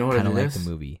 Do you know what Kind it of like is? the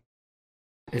movie.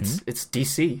 It's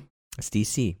DC. It's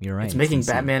DC. You're right. It's making DC.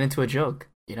 Batman into a joke.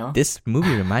 You know, This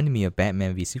movie reminded me of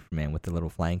Batman v Superman with the little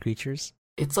flying creatures.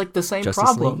 it's like the same Justice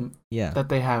problem League? Yeah. that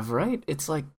they have, right? It's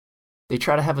like they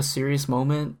try to have a serious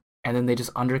moment and then they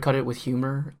just undercut it with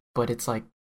humor, but it's like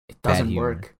it Bad doesn't humor.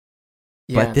 work.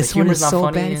 But this the one humor's is not so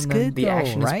funny bad it's and then good, the though,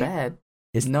 action right? is bad.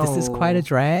 This is quite a No.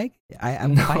 drag.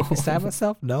 I'm No. quite beside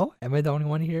myself. No? Am I the only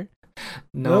one here?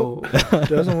 No, Nope,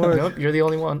 doesn't work. Nope, you're the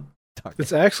only one.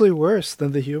 It's actually worse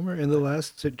than the humor in The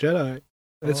Last Jedi.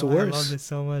 It's I worse. loved it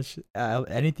so much.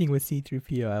 Anything with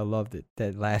C-3PO, I loved it.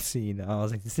 That last scene, I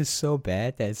was like, this is so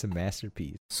bad that it's a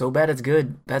masterpiece. So bad it's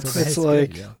good. That's So bad It's good,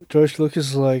 like yeah. George Lucas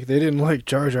is like, they didn't like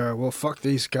Jar Jar. Well, fuck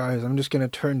these guys. I'm just gonna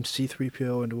turn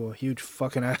C-3PO into a huge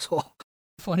fucking asshole.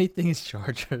 Funny thing is,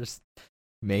 Jar Jar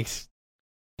makes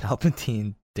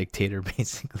Palpatine dictator,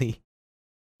 basically.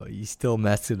 But he still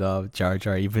messed it up, Jar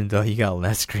Jar, even though he got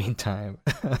less screen time.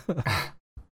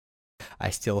 I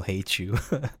still hate you.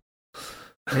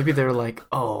 Maybe they're like,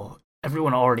 oh,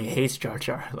 everyone already hates Jar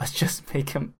Jar. Let's just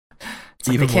make him. It's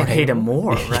like Even they can't more hate him hateable.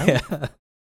 more, right? Yeah.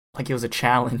 Like it was a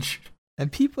challenge.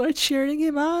 And people are cheering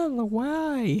him on. Like,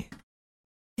 why?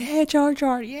 Yeah, Jar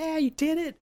Jar. Yeah, you did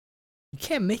it. You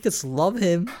can't make us love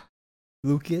him,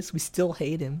 Lucas. We still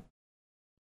hate him.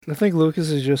 I think Lucas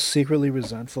is just secretly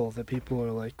resentful that people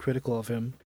are like critical of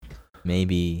him.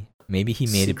 Maybe he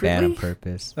made it bad on Secretly?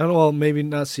 purpose. I don't know, well, maybe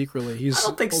not secretly. He's I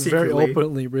don't think very secretly.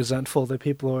 openly resentful that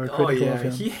people are Oh critical yeah, of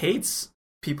him. he hates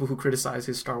people who criticize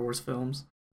his Star Wars films.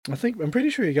 I'm pretty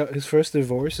sure he got his first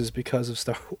divorce is because of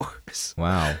Star Wars.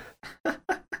 Wow.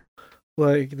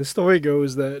 Like the story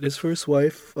goes that his first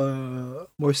wife,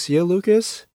 Marcia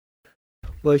Lucas,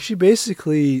 like she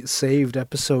basically saved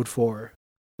episode 4.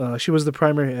 She was the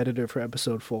primary editor for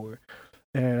episode 4.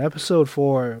 And episode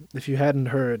 4, if you hadn't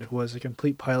heard, was a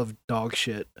complete pile of dog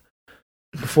shit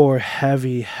before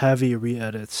heavy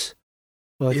re-edits.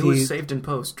 Like It was saved in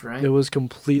post, right? it was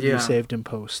completely Yeah. saved in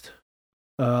post.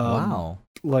 Wow.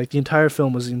 Like the entire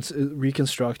film was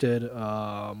reconstructed.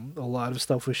 A lot of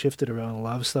stuff was shifted around. A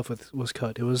lot of stuff was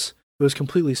cut. It was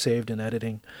completely saved in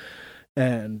editing,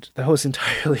 and that was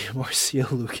entirely Marcia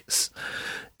Lucas.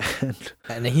 And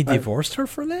And then he divorced her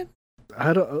for that?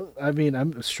 I mean,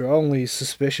 I'm strongly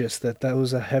suspicious that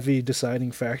was a heavy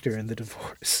deciding factor in the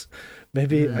divorce.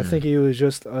 Maybe I think he was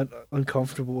just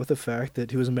uncomfortable with the fact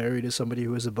that he was married to somebody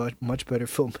who was a much better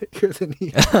filmmaker than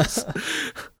he is.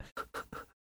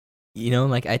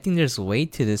 Like, I think there's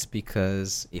weight to this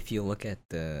because if you look at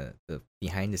the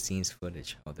behind the scenes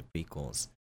footage of the prequels,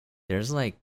 there's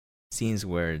like scenes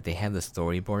where they have the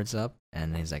storyboards up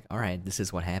and he's like, all right, this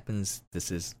is what happens.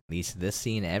 This leads to this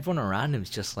scene. And everyone around him is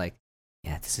just like,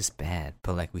 yeah, this is bad.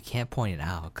 But like, we can't point it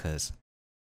out because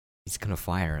he's gonna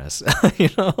fire us,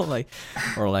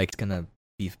 or like he's gonna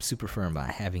be super firm about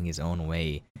having his own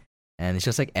way. And it's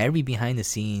just like every behind the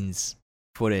scenes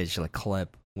footage, like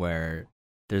clip where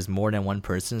there's more than one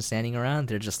person standing around,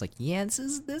 they're just like, yeah, this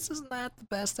is not the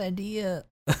best idea.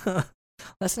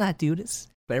 Let's not do this.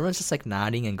 But everyone's just like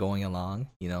nodding and going along,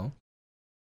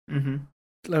 Mm-hmm.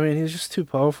 I mean, he's just too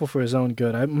powerful for his own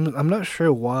good. I'm not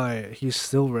sure why he's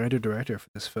still writer-director for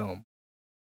this film.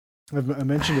 I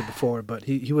mentioned it before, but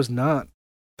he was not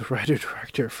the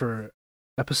writer-director for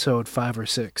episode 5 or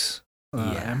 6,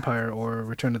 Empire or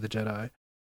Return of the Jedi.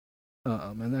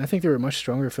 And I think there were much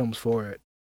stronger films for it.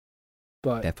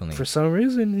 But definitely. For some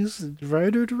reason, he's the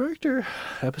writer-director.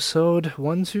 Episode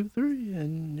 1, 2, 3,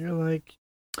 and you're like,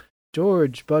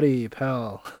 George, buddy,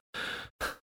 pal,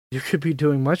 you could be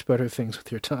doing much better things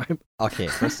with your time. Okay,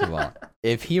 first of all,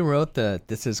 if he wrote the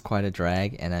 "this is quite a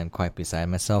drag" and I'm quite beside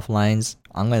myself lines,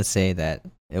 I'm gonna say that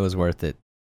it was worth it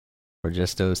for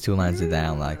just those 2 lines of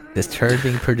dialogue. This turd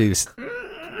being produced.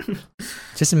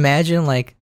 Just imagine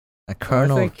like a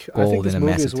kernel of gold in a massive turd. I think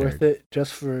this movie is worth it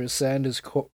just for Sanda's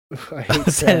I hate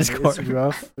Sand. It's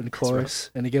rough and coarse,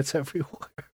 and it gets everywhere.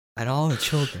 And all the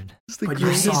children. It's the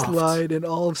greatest line in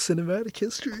all of cinematic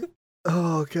history.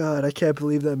 Oh god, I can't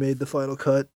believe that made the final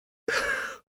cut.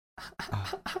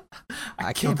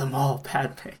 I killed them all,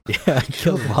 Padme. Yeah, I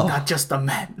killed them all. Not just the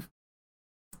men.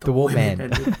 The woman.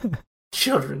 And the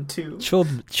children, too.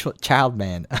 Child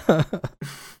man.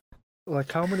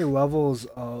 Like, how many levels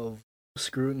of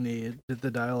scrutiny did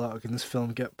the dialogue in this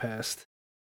film get past?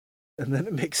 And then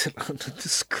it makes it onto the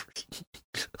screen.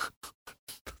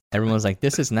 Everyone's like,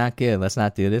 this is not good. Let's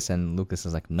not do this. And Lucas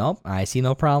is like, nope, I see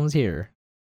no problems here.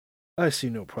 I see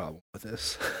no problem with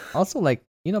this. Also, like,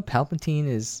 Palpatine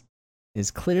is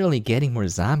clearly getting more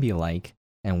zombie-like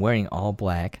and wearing all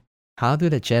black. How do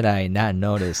the Jedi not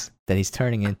notice that he's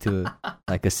turning into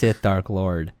like a Sith Dark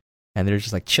Lord? And they're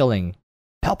just like chilling.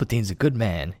 Palpatine's a good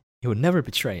man. He would never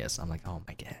betray us. I'm like, oh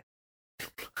my god.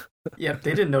 Yeah,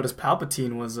 they didn't notice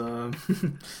Palpatine was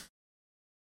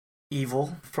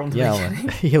evil from the beginning.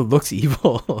 Like, he looks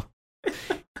evil.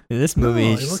 In this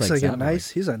movie, he looks like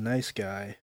he's a nice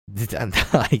guy.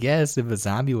 I guess if a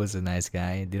zombie was a nice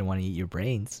guy and didn't want to eat your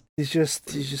brains. He's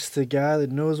just a guy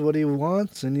that knows what he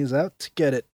wants and he's out to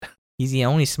get it. He's the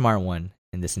only smart one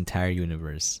in this entire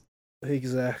universe.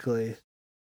 Exactly.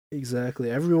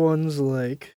 Everyone's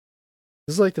like,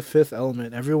 this is like the Fifth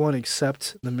Element. Everyone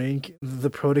except the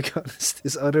protagonist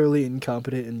is utterly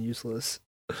incompetent and useless.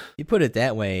 You put it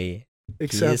that way,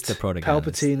 except he is the protagonist.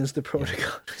 Palpatine is the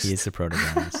protagonist. Yeah, he is the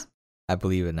protagonist. I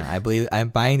believe it now. I'm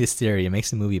buying this theory. It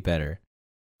makes the movie better.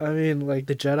 I mean, like,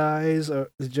 the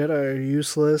Jedi are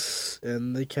useless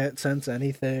and they can't sense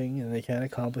anything and they can't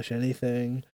accomplish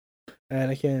anything.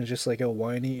 Anakin is just like a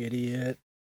whiny idiot.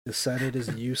 The Senate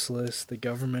is useless. The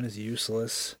government is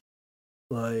useless.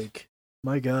 Like,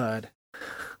 my god.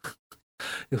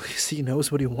 At least he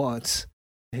knows what he wants.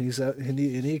 And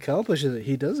he accomplishes it.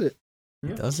 He does it.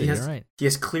 He does it, you're right. He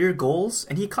has clear goals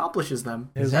and he accomplishes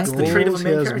them. That's the trait of a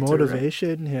main character. He has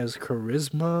motivation, right? He has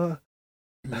charisma.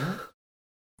 Yeah.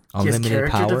 Unlimited he has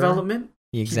character power. Development.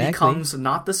 Exactly. He becomes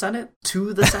not the Senate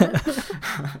to the Senate.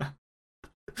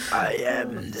 I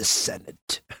am the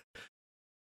Senate.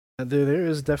 There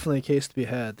is definitely a case to be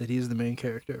had that he's the main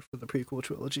character for the prequel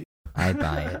trilogy. I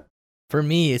buy it. For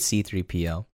me, it's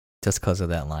C-3PO, just because of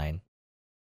that line.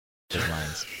 Those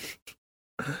lines.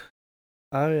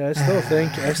 I mean, I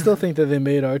still think that they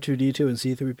made R2-D2 and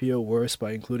C-3PO worse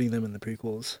by including them in the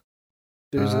prequels.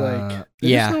 There's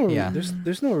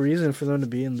there's no reason for them to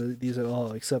be in these at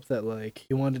all, except that like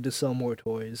he wanted to sell more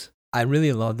toys. I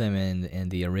really love them in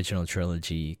the original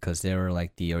trilogy because they were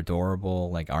like the adorable,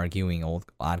 like arguing old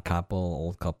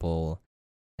couple,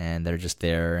 and they're just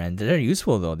there and they're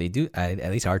useful though. They do at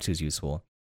least R2 is useful.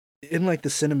 In like the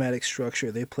cinematic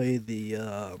structure, they play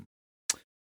the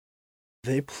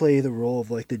role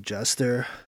of like the jester.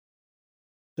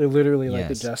 They're literally like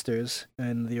the jesters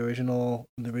in the original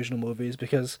movies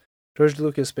because George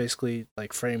Lucas basically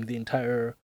like framed his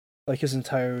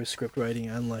entire script writing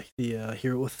on like the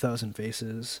Hero with 1,000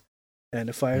 Faces, and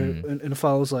it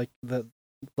follows like that,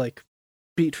 like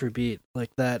beat for beat,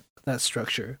 like that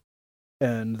structure,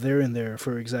 and they're in there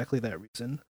for exactly that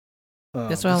reason.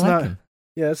 That's why I like them.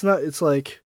 Yeah, it's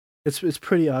like it's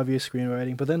pretty obvious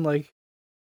screenwriting, but then like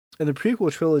in the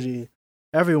prequel trilogy,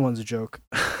 everyone's a joke.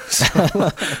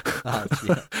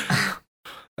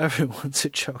 Everyone's a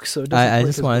joke. So I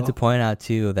just wanted to point out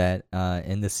too that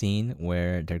in the scene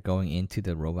where they're going into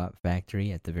the robot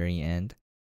factory at the very end,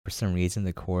 for some reason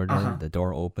the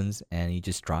door opens and you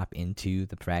just drop into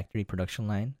the factory production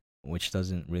line, which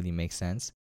doesn't really make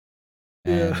sense.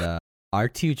 And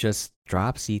R2 just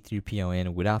drops C-3PO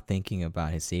in without thinking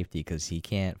about his safety because he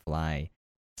can't fly.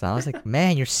 So I was like,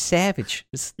 man, you're savage.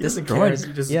 This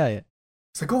droid. Yeah.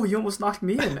 It's like, oh, you almost knocked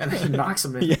me in. And then he knocks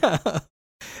him in. Yeah.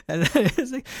 And then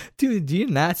it's like, dude, do you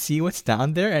not see what's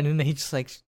down there? And then he just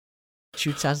like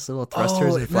shoots out his little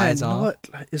thrusters and flies off.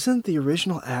 What? Isn't the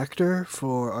original actor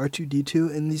for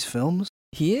R2-D2 in these films?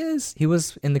 He is. He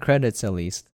was in the credits at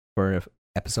least for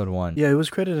episode 1. Yeah, he was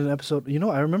credited in episode. You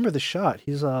know, I remember the shot.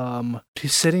 He's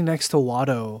sitting next to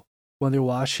Watto when they're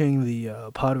watching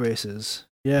the pod races.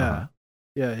 Yeah,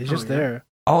 yeah, he's just there.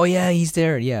 Oh yeah, he's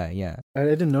there. Yeah. I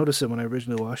didn't notice it when I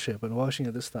originally watched it, but watching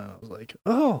it this time, I was like,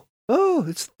 oh,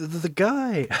 it's the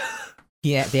guy.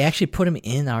 Yeah, they actually put him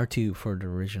in R2 for the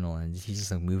original, and he's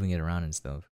just like moving it around and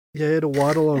stuff. Yeah, he had to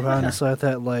waddle around inside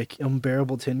that like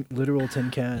unbearable literal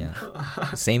tin can.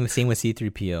 Yeah. Same with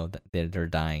C-3PO. They're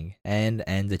dying, and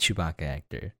the Chewbacca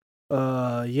actor.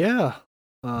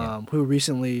 Who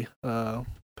recently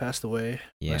passed away.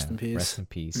 Yeah, rest in peace. Rest in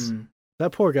peace.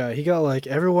 That poor guy. He got like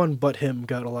everyone but him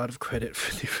got a lot of credit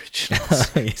for the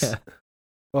originals. Yeah.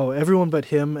 Oh, everyone but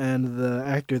him and the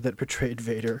actor that portrayed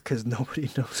Vader, because nobody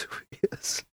knows who he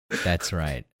is. That's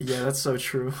right. Yeah, that's so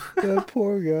true. That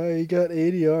poor guy. He got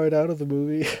ADR'd out of the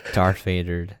movie. Darth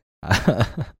Vader.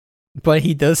 But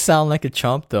he does sound like a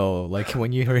chump, though. Like,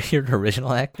 when you hear the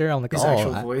original actor, I'm like, his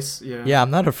actual voice, yeah. Yeah,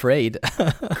 I'm not afraid.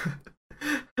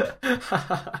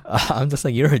 I'm just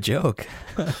like, you're a joke.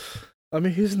 I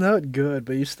mean, he's not good,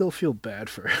 but you still feel bad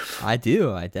for him. I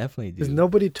do. I definitely do. Because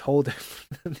nobody told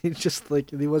him. And he just,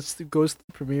 like, goes to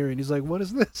the premiere, and he's like, what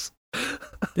is this?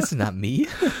 This is not me.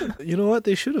 You know what?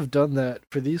 They should have done that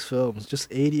for these films. Just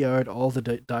ADR'd all the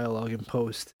dialogue in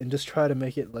post, and just try to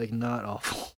make it, like, not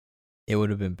awful. It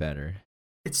would have been better.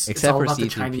 It's all about the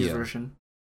Chinese version.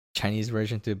 Chinese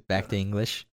version back to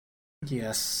English?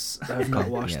 Yes. I have not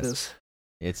watched this.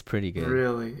 It's pretty good.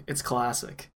 Really. It's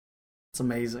classic. It's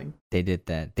amazing. They did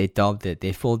that. They dubbed it.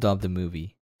 They full dubbed the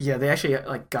movie. Yeah, they actually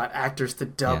like got actors to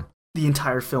dub the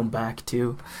entire film back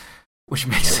too, which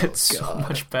makes it so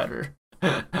much better.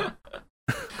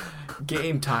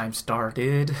 Game time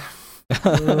started.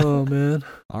 Oh man!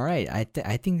 All right,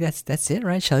 I think that's it,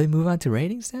 right? Shall we move on to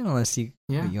ratings then? Unless you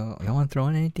want to throw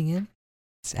in anything in?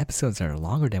 These episodes are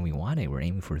longer than we wanted. We're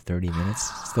aiming for 30 minutes,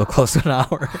 still close to an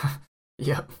hour.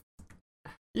 Yep.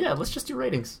 Yeah, let's just do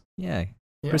ratings. Yeah.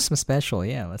 Christmas special.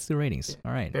 Yeah, let's do ratings.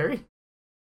 All right. Barry?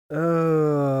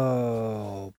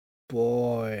 Oh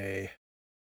boy,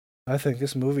 I think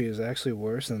this movie is actually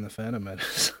worse than The Phantom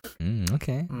Menace.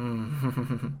 Okay.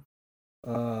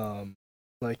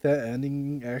 Like that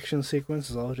ending action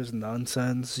sequence is all just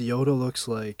nonsense. Yoda looks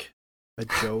like a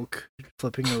joke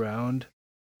flipping around.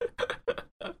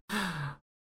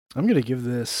 I'm gonna give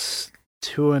this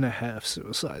 2.5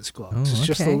 Suicide Squads. Oh, It's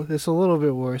just okay. it's a little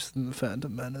bit worse than The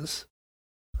Phantom Menace.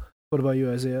 What about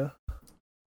you, Isaiah?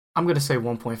 I'm gonna say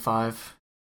 1.5.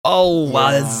 Oh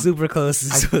wow, that's super close to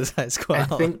Suicide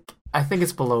Squad. I think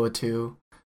it's below a 2.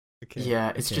 Okay.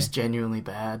 Yeah, it's just genuinely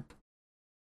bad.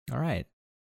 All right.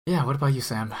 Yeah, what about you,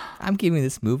 Sam? I'm giving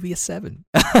this movie a 7.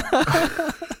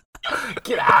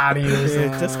 Get out of here,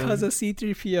 Sam. Just because of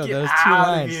C-3PO. Get Those 2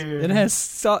 outta lines. here. It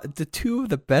has the 2 of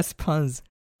the best puns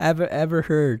I've ever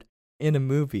heard in a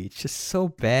movie. It's just so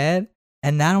bad.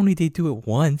 And not only they do it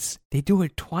once, they do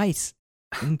it twice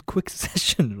in quick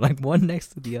succession, like one next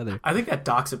to the other. I think that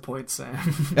docks a point, Sam.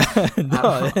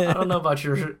 No. I don't know about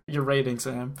your rating,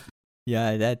 Sam.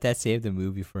 Yeah, that saved the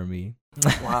movie for me.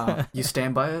 Wow. You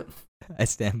stand by it? I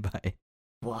stand by it.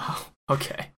 Wow.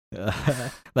 Okay.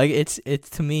 Like it's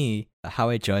to me, how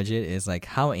I judge it is like,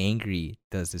 how angry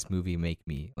does this movie make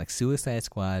me? Like Suicide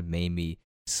Squad made me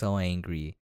so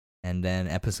angry, and then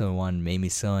episode 1 made me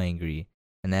so angry,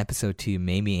 and episode 2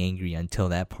 made me angry until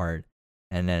that part,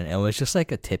 and then it was just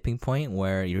like a tipping point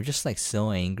where you're just like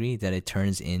so angry that it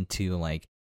turns into like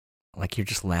you're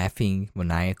just laughing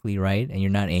maniacally, right? And you're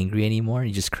not angry anymore.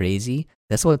 You're just crazy.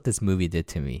 That's what this movie did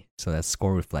to me. So that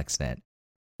score reflects that.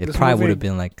 It This probably movie would have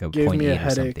been like a Gave 0.8 me a or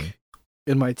something. headache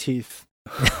in my teeth.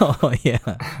 Oh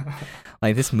yeah.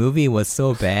 Like this movie was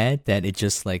so bad that it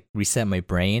just like reset my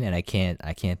brain, and I can't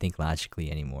think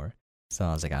logically anymore. So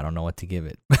I was like, I don't know what to give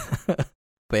it. But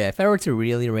yeah, if I were to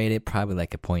really rate it, probably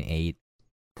like a 0.8.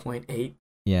 0.8?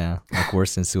 Yeah, like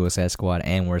worse than Suicide Squad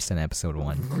and worse than episode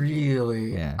 1.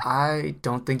 Really? Yeah. I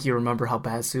don't think you remember how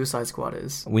bad Suicide Squad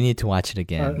is. We need to watch it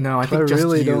again. No, I think just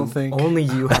really you. don't think Only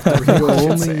you have to rewatch it,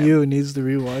 only Sam. you needs to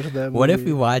rewatch that movie. What if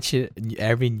we watch it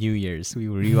every New Year's? We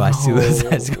rewatch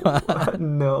Suicide Squad.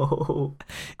 No.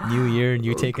 New Year,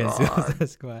 new take on God. Suicide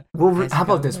Squad. How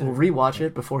about this? We'll rewatch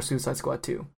it before Suicide Squad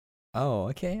 2. Oh,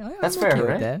 okay. I'm That's okay fair, with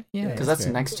right? that. Yeah, Because that's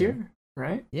fair. next year.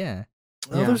 right? Yeah.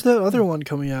 Oh, Yeah. there's that other one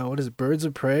coming out. What is it, Birds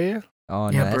of Prey? Oh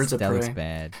Yeah, no, Birds of that looks Prey.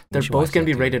 bad. We They're should both watch gonna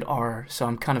that be too. rated R, so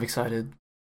I'm kind of excited.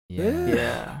 Yeah.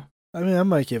 Yeah. I mean, I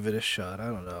might give it a shot. I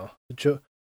don't know.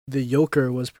 The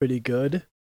Joker was pretty good,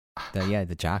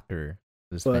 The Joker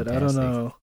was but fantastic. I don't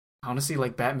know. I want to see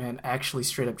like Batman actually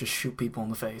straight up just shoot people in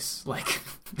the face. Like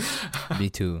Me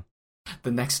too.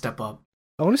 the next step up.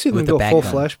 I want to see them With the go full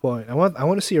gun. Flashpoint. I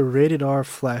want to see a rated R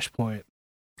Flashpoint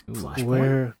Ooh. Flashpoint?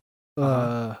 where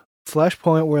Uh-huh.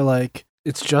 Flashpoint where like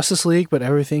it's Justice League, but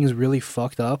everything is really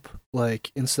fucked up.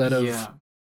 Like instead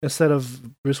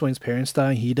of Bruce Wayne's parents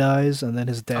dying, he dies, and then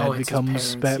his dad Oh, it's his becomes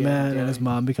parents, Batman, yeah. and his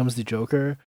mom becomes the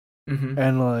Joker. Mm-hmm.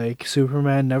 And like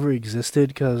Superman never existed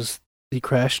because he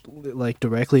crashed like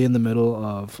directly in the middle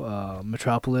of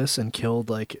Metropolis and killed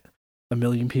like 1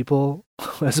 million people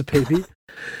as a baby,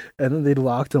 and then they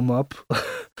locked him up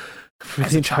for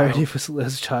As the a entirety child. of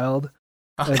his child,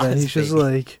 and then As he's just baby.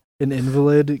 like an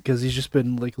invalid because he's just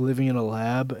been like living in a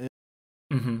lab,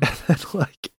 Mm-hmm.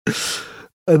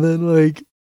 and then like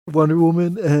Wonder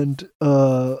Woman and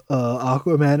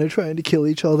Aquaman are trying to kill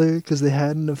each other because they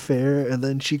had an affair, and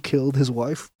then she killed his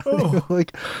wife. Oh.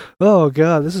 Like, oh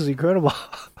god, this is incredible.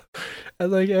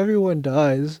 And like everyone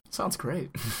dies. Sounds great.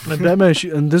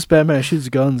 And this Batman shoots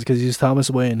guns because he's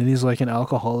Thomas Wayne and he's like an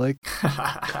alcoholic.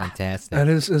 Fantastic. And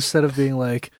instead of being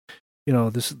like, you know,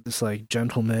 this like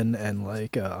gentleman and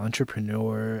like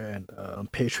entrepreneur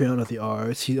and patron of the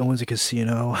arts, he owns a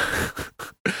casino.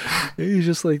 He's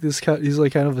just like this. He's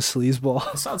like kind of a sleazeball.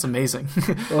 That sounds amazing.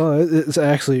 Oh, it's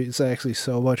actually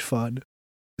so much fun.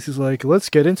 He's like, let's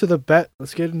get into the bet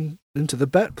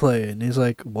play, and he's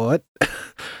like, what?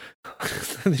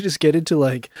 They just get into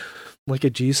like a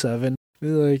G7.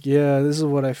 They're like, yeah, this is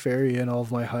what I ferry in all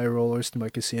of my high rollers to my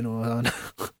casino on.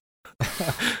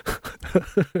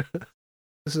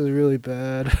 This is really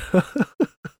bad.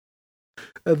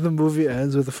 And the movie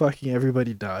ends with fucking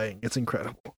everybody dying. It's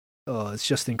incredible. Oh, it's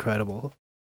just incredible.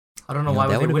 I don't know You know, why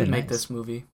that they would've wouldn't been make nice. this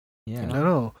movie. Yeah. I don't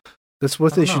know. That's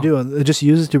what I they don't should know. do, and they just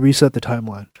use it to reset the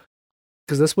timeline.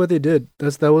 Because that's what they did.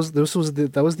 That was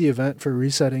the event for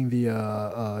resetting the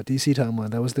DC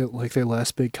timeline. That was their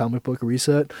last big comic book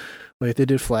reset. Like they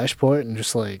did Flashpoint and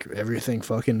just like everything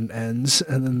fucking ends,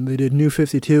 and then they did New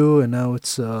 52, and now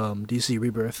it's DC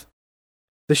Rebirth.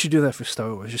 They should do that for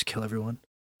Star Wars. Just kill everyone.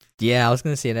 Yeah, I was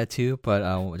gonna say that too,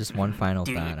 but just one final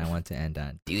Do thought it. I want to end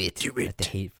on. Do it. Do Let it. the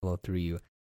hate flow through you.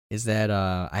 Is that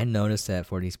I noticed that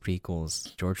for these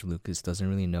prequels, George Lucas doesn't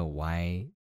really know why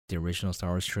the original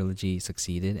Star Wars trilogy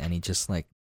succeeded, and he just like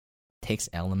takes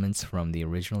elements from the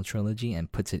original trilogy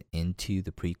and puts it into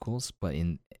the prequels, but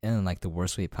in like the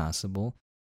worst way possible.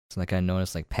 So like I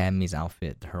noticed like Padme's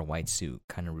outfit, her white suit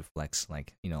kind of reflects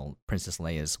like, you know, Princess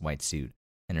Leia's white suit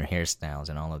and her hairstyles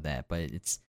and all of that, but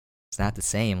it's not the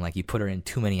same. Like you put her in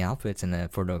too many outfits, and then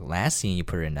for the last scene you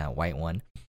put her in that white one.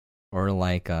 Or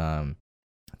like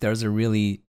there's a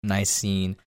really nice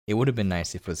scene. It would have been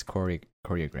nice if it was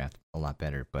choreographed a lot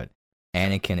better, but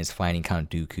Anakin is fighting Count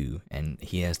Dooku, and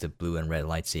he has the blue and red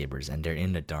lightsabers, and they're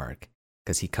in the dark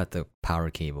because he cut the power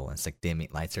cable. And it's like dim,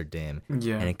 lights are dim,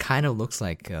 Yeah. and it kind of looks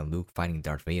like Luke fighting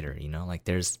Darth Vader. You know, like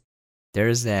there's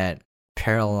that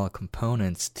parallel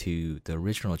components to the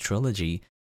original trilogy.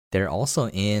 They're also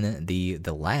in the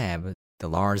lab, the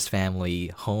Lars family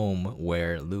home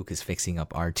where Luke is fixing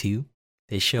up R2.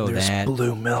 They show There's that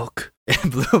blue milk.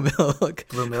 blue milk.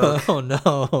 Blue milk. Oh no!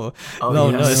 Oh, no,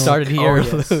 yes. it started Oh, here,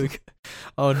 yes. Luke.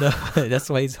 Oh no! That's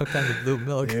why he's hooked on the blue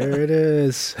milk. There it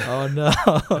is. Oh no!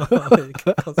 It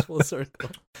comes full circle.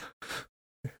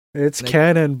 It's Like,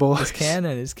 canon, boys. It's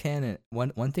canon. It's canon.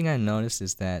 One thing I noticed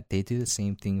is that they do the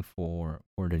same thing for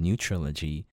the new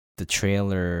trilogy. The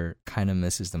trailer kind of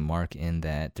misses the mark in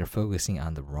that they're focusing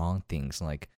on the wrong things.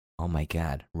 Like, oh my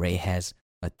god, Rey has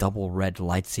a double red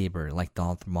lightsaber like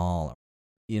Darth Maul.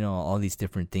 You know, all these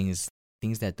different things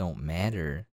that don't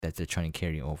matter that they're trying to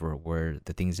carry over. Where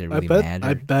the things that really matter.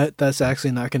 I bet that's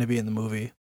actually not going to be in the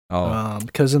movie. Oh,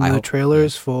 Because in I the hope-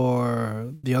 trailers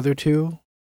for the other two,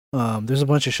 there's a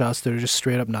bunch of shots that are just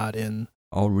straight up not in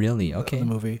oh really? Okay. the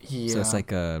movie. Yeah. So it's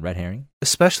like a red herring.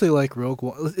 Especially like Rogue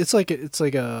One. It's like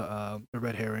a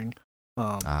red herring.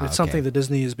 It's something okay. that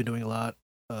Disney has been doing a lot.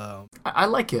 I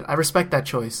like it. I respect that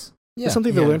choice. It's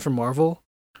something they Yeah. learned from Marvel.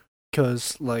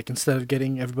 Because like instead of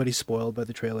getting everybody spoiled by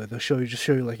the trailer, they'll show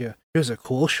you like here's a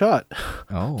cool shot.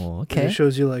 Oh, And okay. it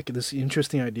shows you like this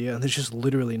interesting idea, and it's just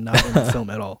literally not in the film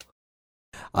at all.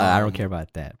 I don't care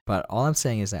about that. But all I'm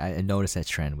saying is I noticed that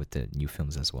trend with the new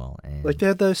films as well. And Like they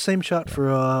had the same shot Yeah.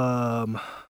 for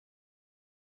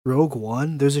Rogue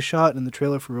One. There's a shot in the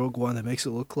trailer for Rogue One that makes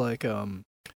it look like girl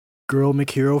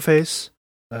McHero face.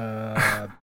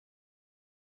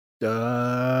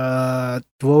 What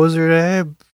was her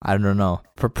name? I don't know.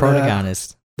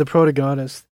 Protagonist. The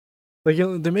protagonist. Like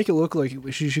they make it look like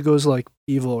she goes like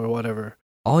evil or whatever.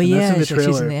 Oh and yeah, that's in the she's in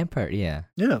trailer. the Empire. Yeah.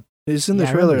 Yeah, it's in the Yeah,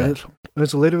 I remember trailer. that.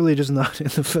 It's literally just not in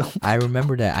the film. I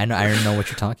remember that. I know what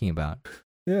you're talking about.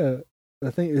 Yeah, I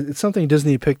think it's something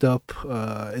Disney picked up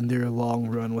in their long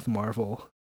run with Marvel.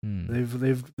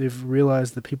 They've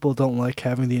realized that people don't like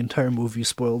having the entire movie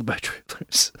spoiled by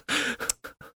trailers.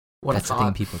 That's the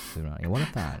thing people do wrong. What a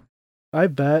thought. I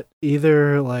bet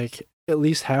either like at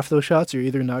least half those shots are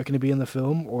either not going to be in the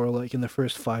film or like in the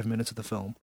first 5 minutes of the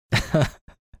film.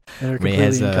 Ray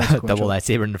has a double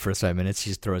lightsaber in the first 5 minutes. She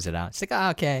just throws it out. She's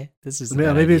like, okay, this is.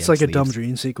 Yeah, maybe it's like a dumb dream.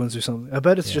 dream sequence or something. I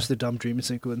bet it's just a dumb dream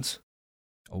sequence.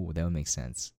 Oh, that would make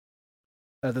sense.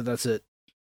 That's it.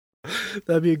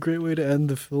 That'd be a great way to end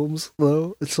the film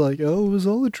slow. It's like, oh, it was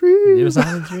all a dream. It was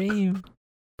all a dream.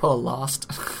 Pull Lost.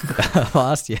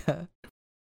 Lost, yeah.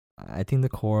 I think the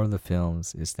core of the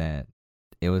films is that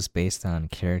it was based on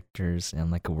characters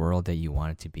and like a world that you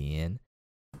wanted to be in,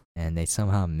 and they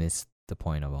somehow missed the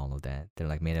point of all of that. They're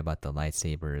like made about the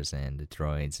lightsabers and the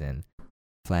droids and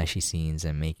flashy scenes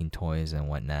and making toys and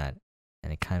whatnot,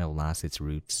 and it kind of lost its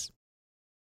roots.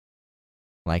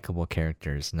 Likeable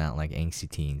characters, not like angsty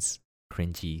teens.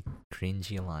 Cringy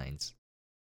lines.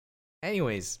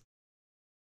 Anyways.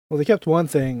 Well, they kept one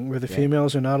thing where the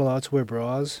females are not allowed to wear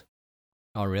bras.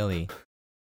 Oh, really?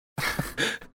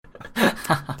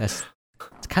 It's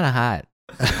kind of hot.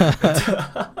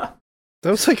 That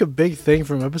was like a big thing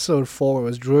from episode 4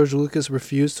 was George Lucas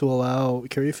refused to allow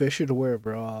Carrie Fisher to wear a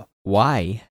bra.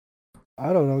 Why?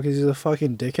 I don't know, because he's a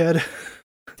fucking dickhead.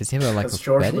 Does he have like a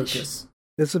George fetish? Lucas.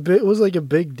 It was like a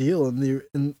big deal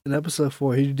in episode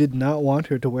 4. He did not want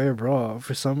her to wear a bra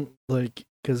for some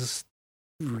because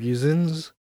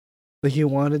reasons. Like he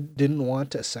didn't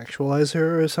want to sexualize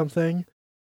her or something.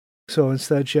 So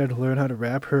instead, she had to learn how to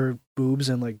wrap her boobs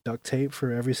in like duct tape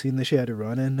for every scene that she had to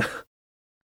run in.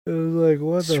 It was like,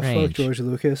 what the fuck, George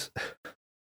Lucas?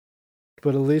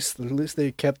 But at least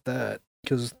they kept that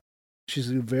because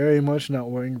she's very much not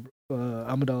wearing.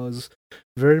 Amidala is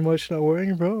very much not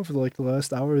wearing a bra for like the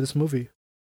last hour of this movie.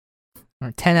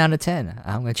 10 out of 10.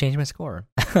 I'm gonna change my score.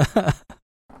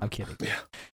 I'm kidding. Yeah.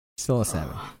 Still a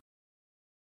 7.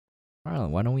 Alright,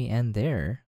 why don't we end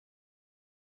there?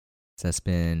 So that's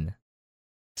been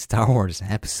Star Wars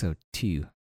Episode 2,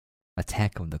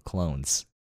 Attack of the Clones.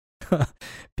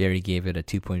 Barry gave it a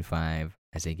 2.5.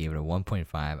 Isaiah gave it a 1.5.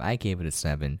 I gave it a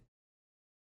 7.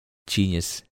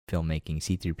 Genius filmmaking.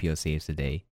 C-3PO saves the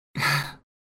day.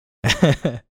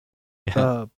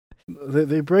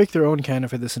 They break their own canon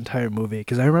for this entire movie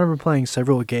because I remember playing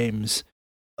several games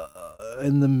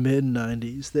in the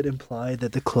mid-90s that implied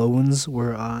that the clones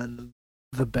were on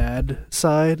the bad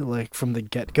side, like from the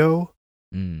get-go.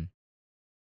 I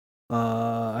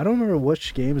don't remember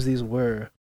which games these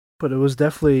were, but it was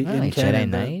definitely in like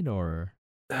canon. Jedi Knight or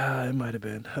it might have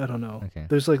been. I don't know. Okay.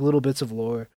 There's like little bits of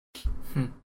lore.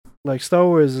 Like Star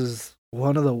Wars is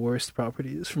one of the worst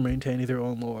properties for maintaining their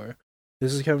own lore.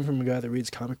 This is coming from a guy that reads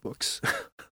comic books.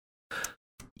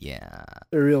 Yeah.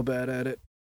 They're real bad at it.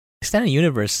 Extended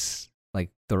Universe,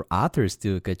 like the authors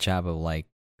do a good job of like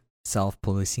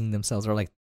self-policing themselves or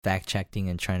like fact-checking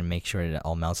and trying to make sure it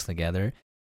all melts together.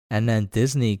 And then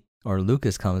Disney or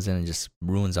Lucas comes in and just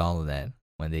ruins all of that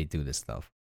when they do this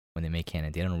stuff. When they make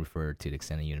canon, they don't refer to the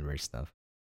Extended Universe stuff.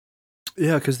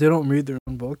 Yeah, because they don't read their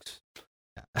own books.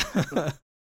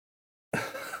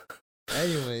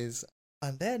 Anyways,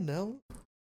 on that note,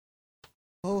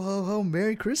 ho ho ho,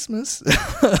 Merry Christmas.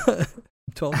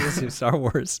 12 days of Star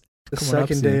Wars. The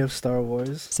second day of Star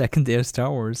Wars. Second day of Star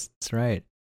Wars. That's right.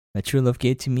 My true love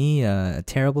gave to me a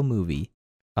terrible movie.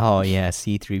 Oh yeah,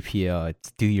 C-3PO.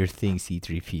 Do your thing,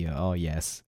 C-3PO. Oh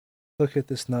yes. Look at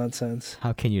this nonsense.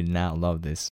 How can you not love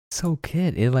this? So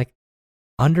good. It like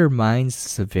undermines the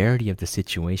severity of the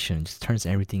situation and just turns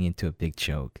everything into a big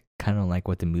joke. Kind of like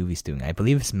what the movie's doing. I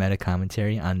believe it's meta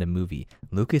commentary on the movie.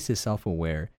 Lucas is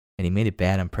self-aware, and he made it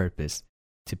bad on purpose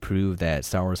to prove that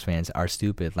Star Wars fans are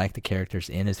stupid, like the characters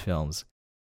in his films.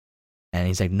 And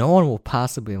he's like, no one will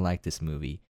possibly like this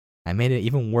movie. I made it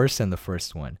even worse than the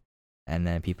first one. And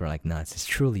then people are like, no, it's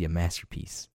truly a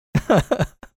masterpiece.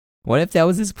 What if that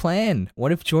was his plan?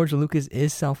 What if George Lucas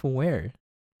is self-aware?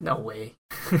 No way.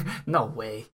 No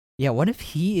way. Yeah, what if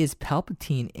he is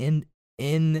Palpatine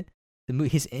in the movie?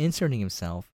 He's inserting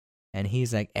himself, and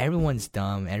he's like, everyone's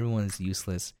dumb, everyone's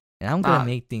useless, and I'm gonna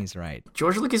make things right.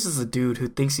 George Lucas is a dude who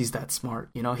thinks he's that smart,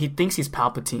 you know? He thinks he's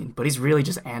Palpatine, but he's really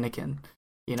just Anakin,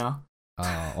 you know?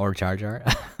 Or Jar Jar.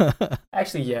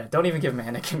 Actually, yeah, don't even give him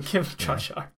Anakin, give him Jar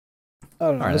Jar. I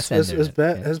don't know. Alright, let's end there As then.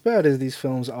 bad Yeah. as bad as these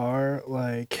films are,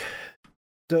 like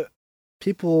the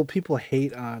people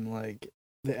hate on like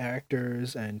the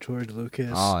actors and George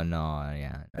Lucas, Oh no,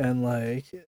 yeah. and like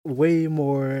way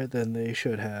more than they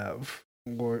should have,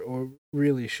 or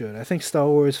really should. I think Star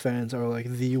Wars fans are like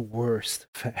the worst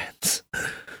fans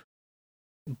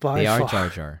by They are far. Jar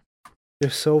Jar. They're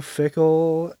so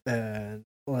fickle, and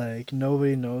like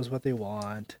nobody knows what they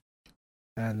want,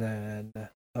 and then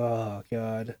oh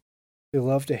god, they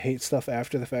love to hate stuff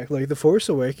after the fact. Like The Force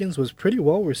Awakens was pretty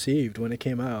well received when it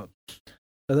came out,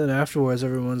 and then afterwards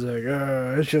everyone's like,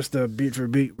 it's just a beat for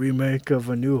beat remake of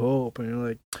A New Hope, and you're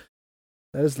like,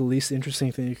 that is the least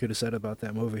interesting thing you could have said about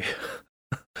that movie.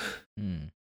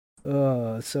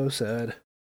 Oh, it's so sad.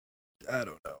 I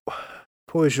don't know.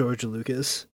 Poor George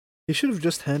Lucas. He should have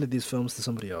just handed these films to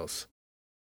somebody else.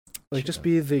 Like, just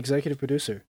be the executive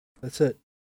producer. That's it.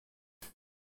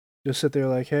 Just sit there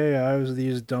like, hey, I have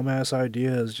these dumbass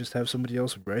ideas. Just have somebody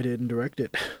else write it and direct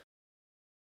it.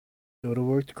 It would have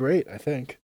worked great, I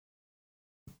think.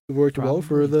 It worked well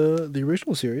for the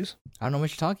original series. I don't know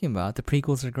what you're talking about. The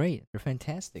prequels are great. They're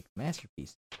fantastic.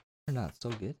 Masterpiece. They're not so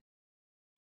good.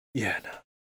 Yeah, no.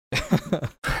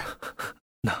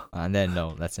 And then,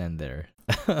 no, let's end there.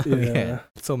 Yeah. We had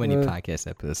so many podcast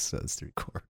episodes to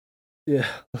record. Yeah,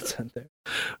 let's end there.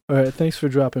 Alright, thanks for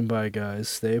dropping by, guys.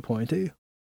 Stay pointy.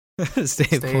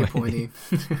 Stay pointy.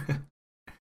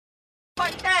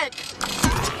 My head!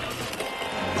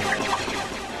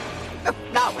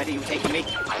 Now, where are you taking me?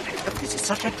 This is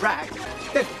such a drag.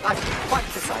 I'm quite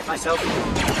beside myself.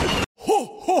 Ho,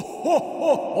 ho, ho,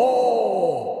 ho,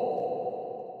 ho!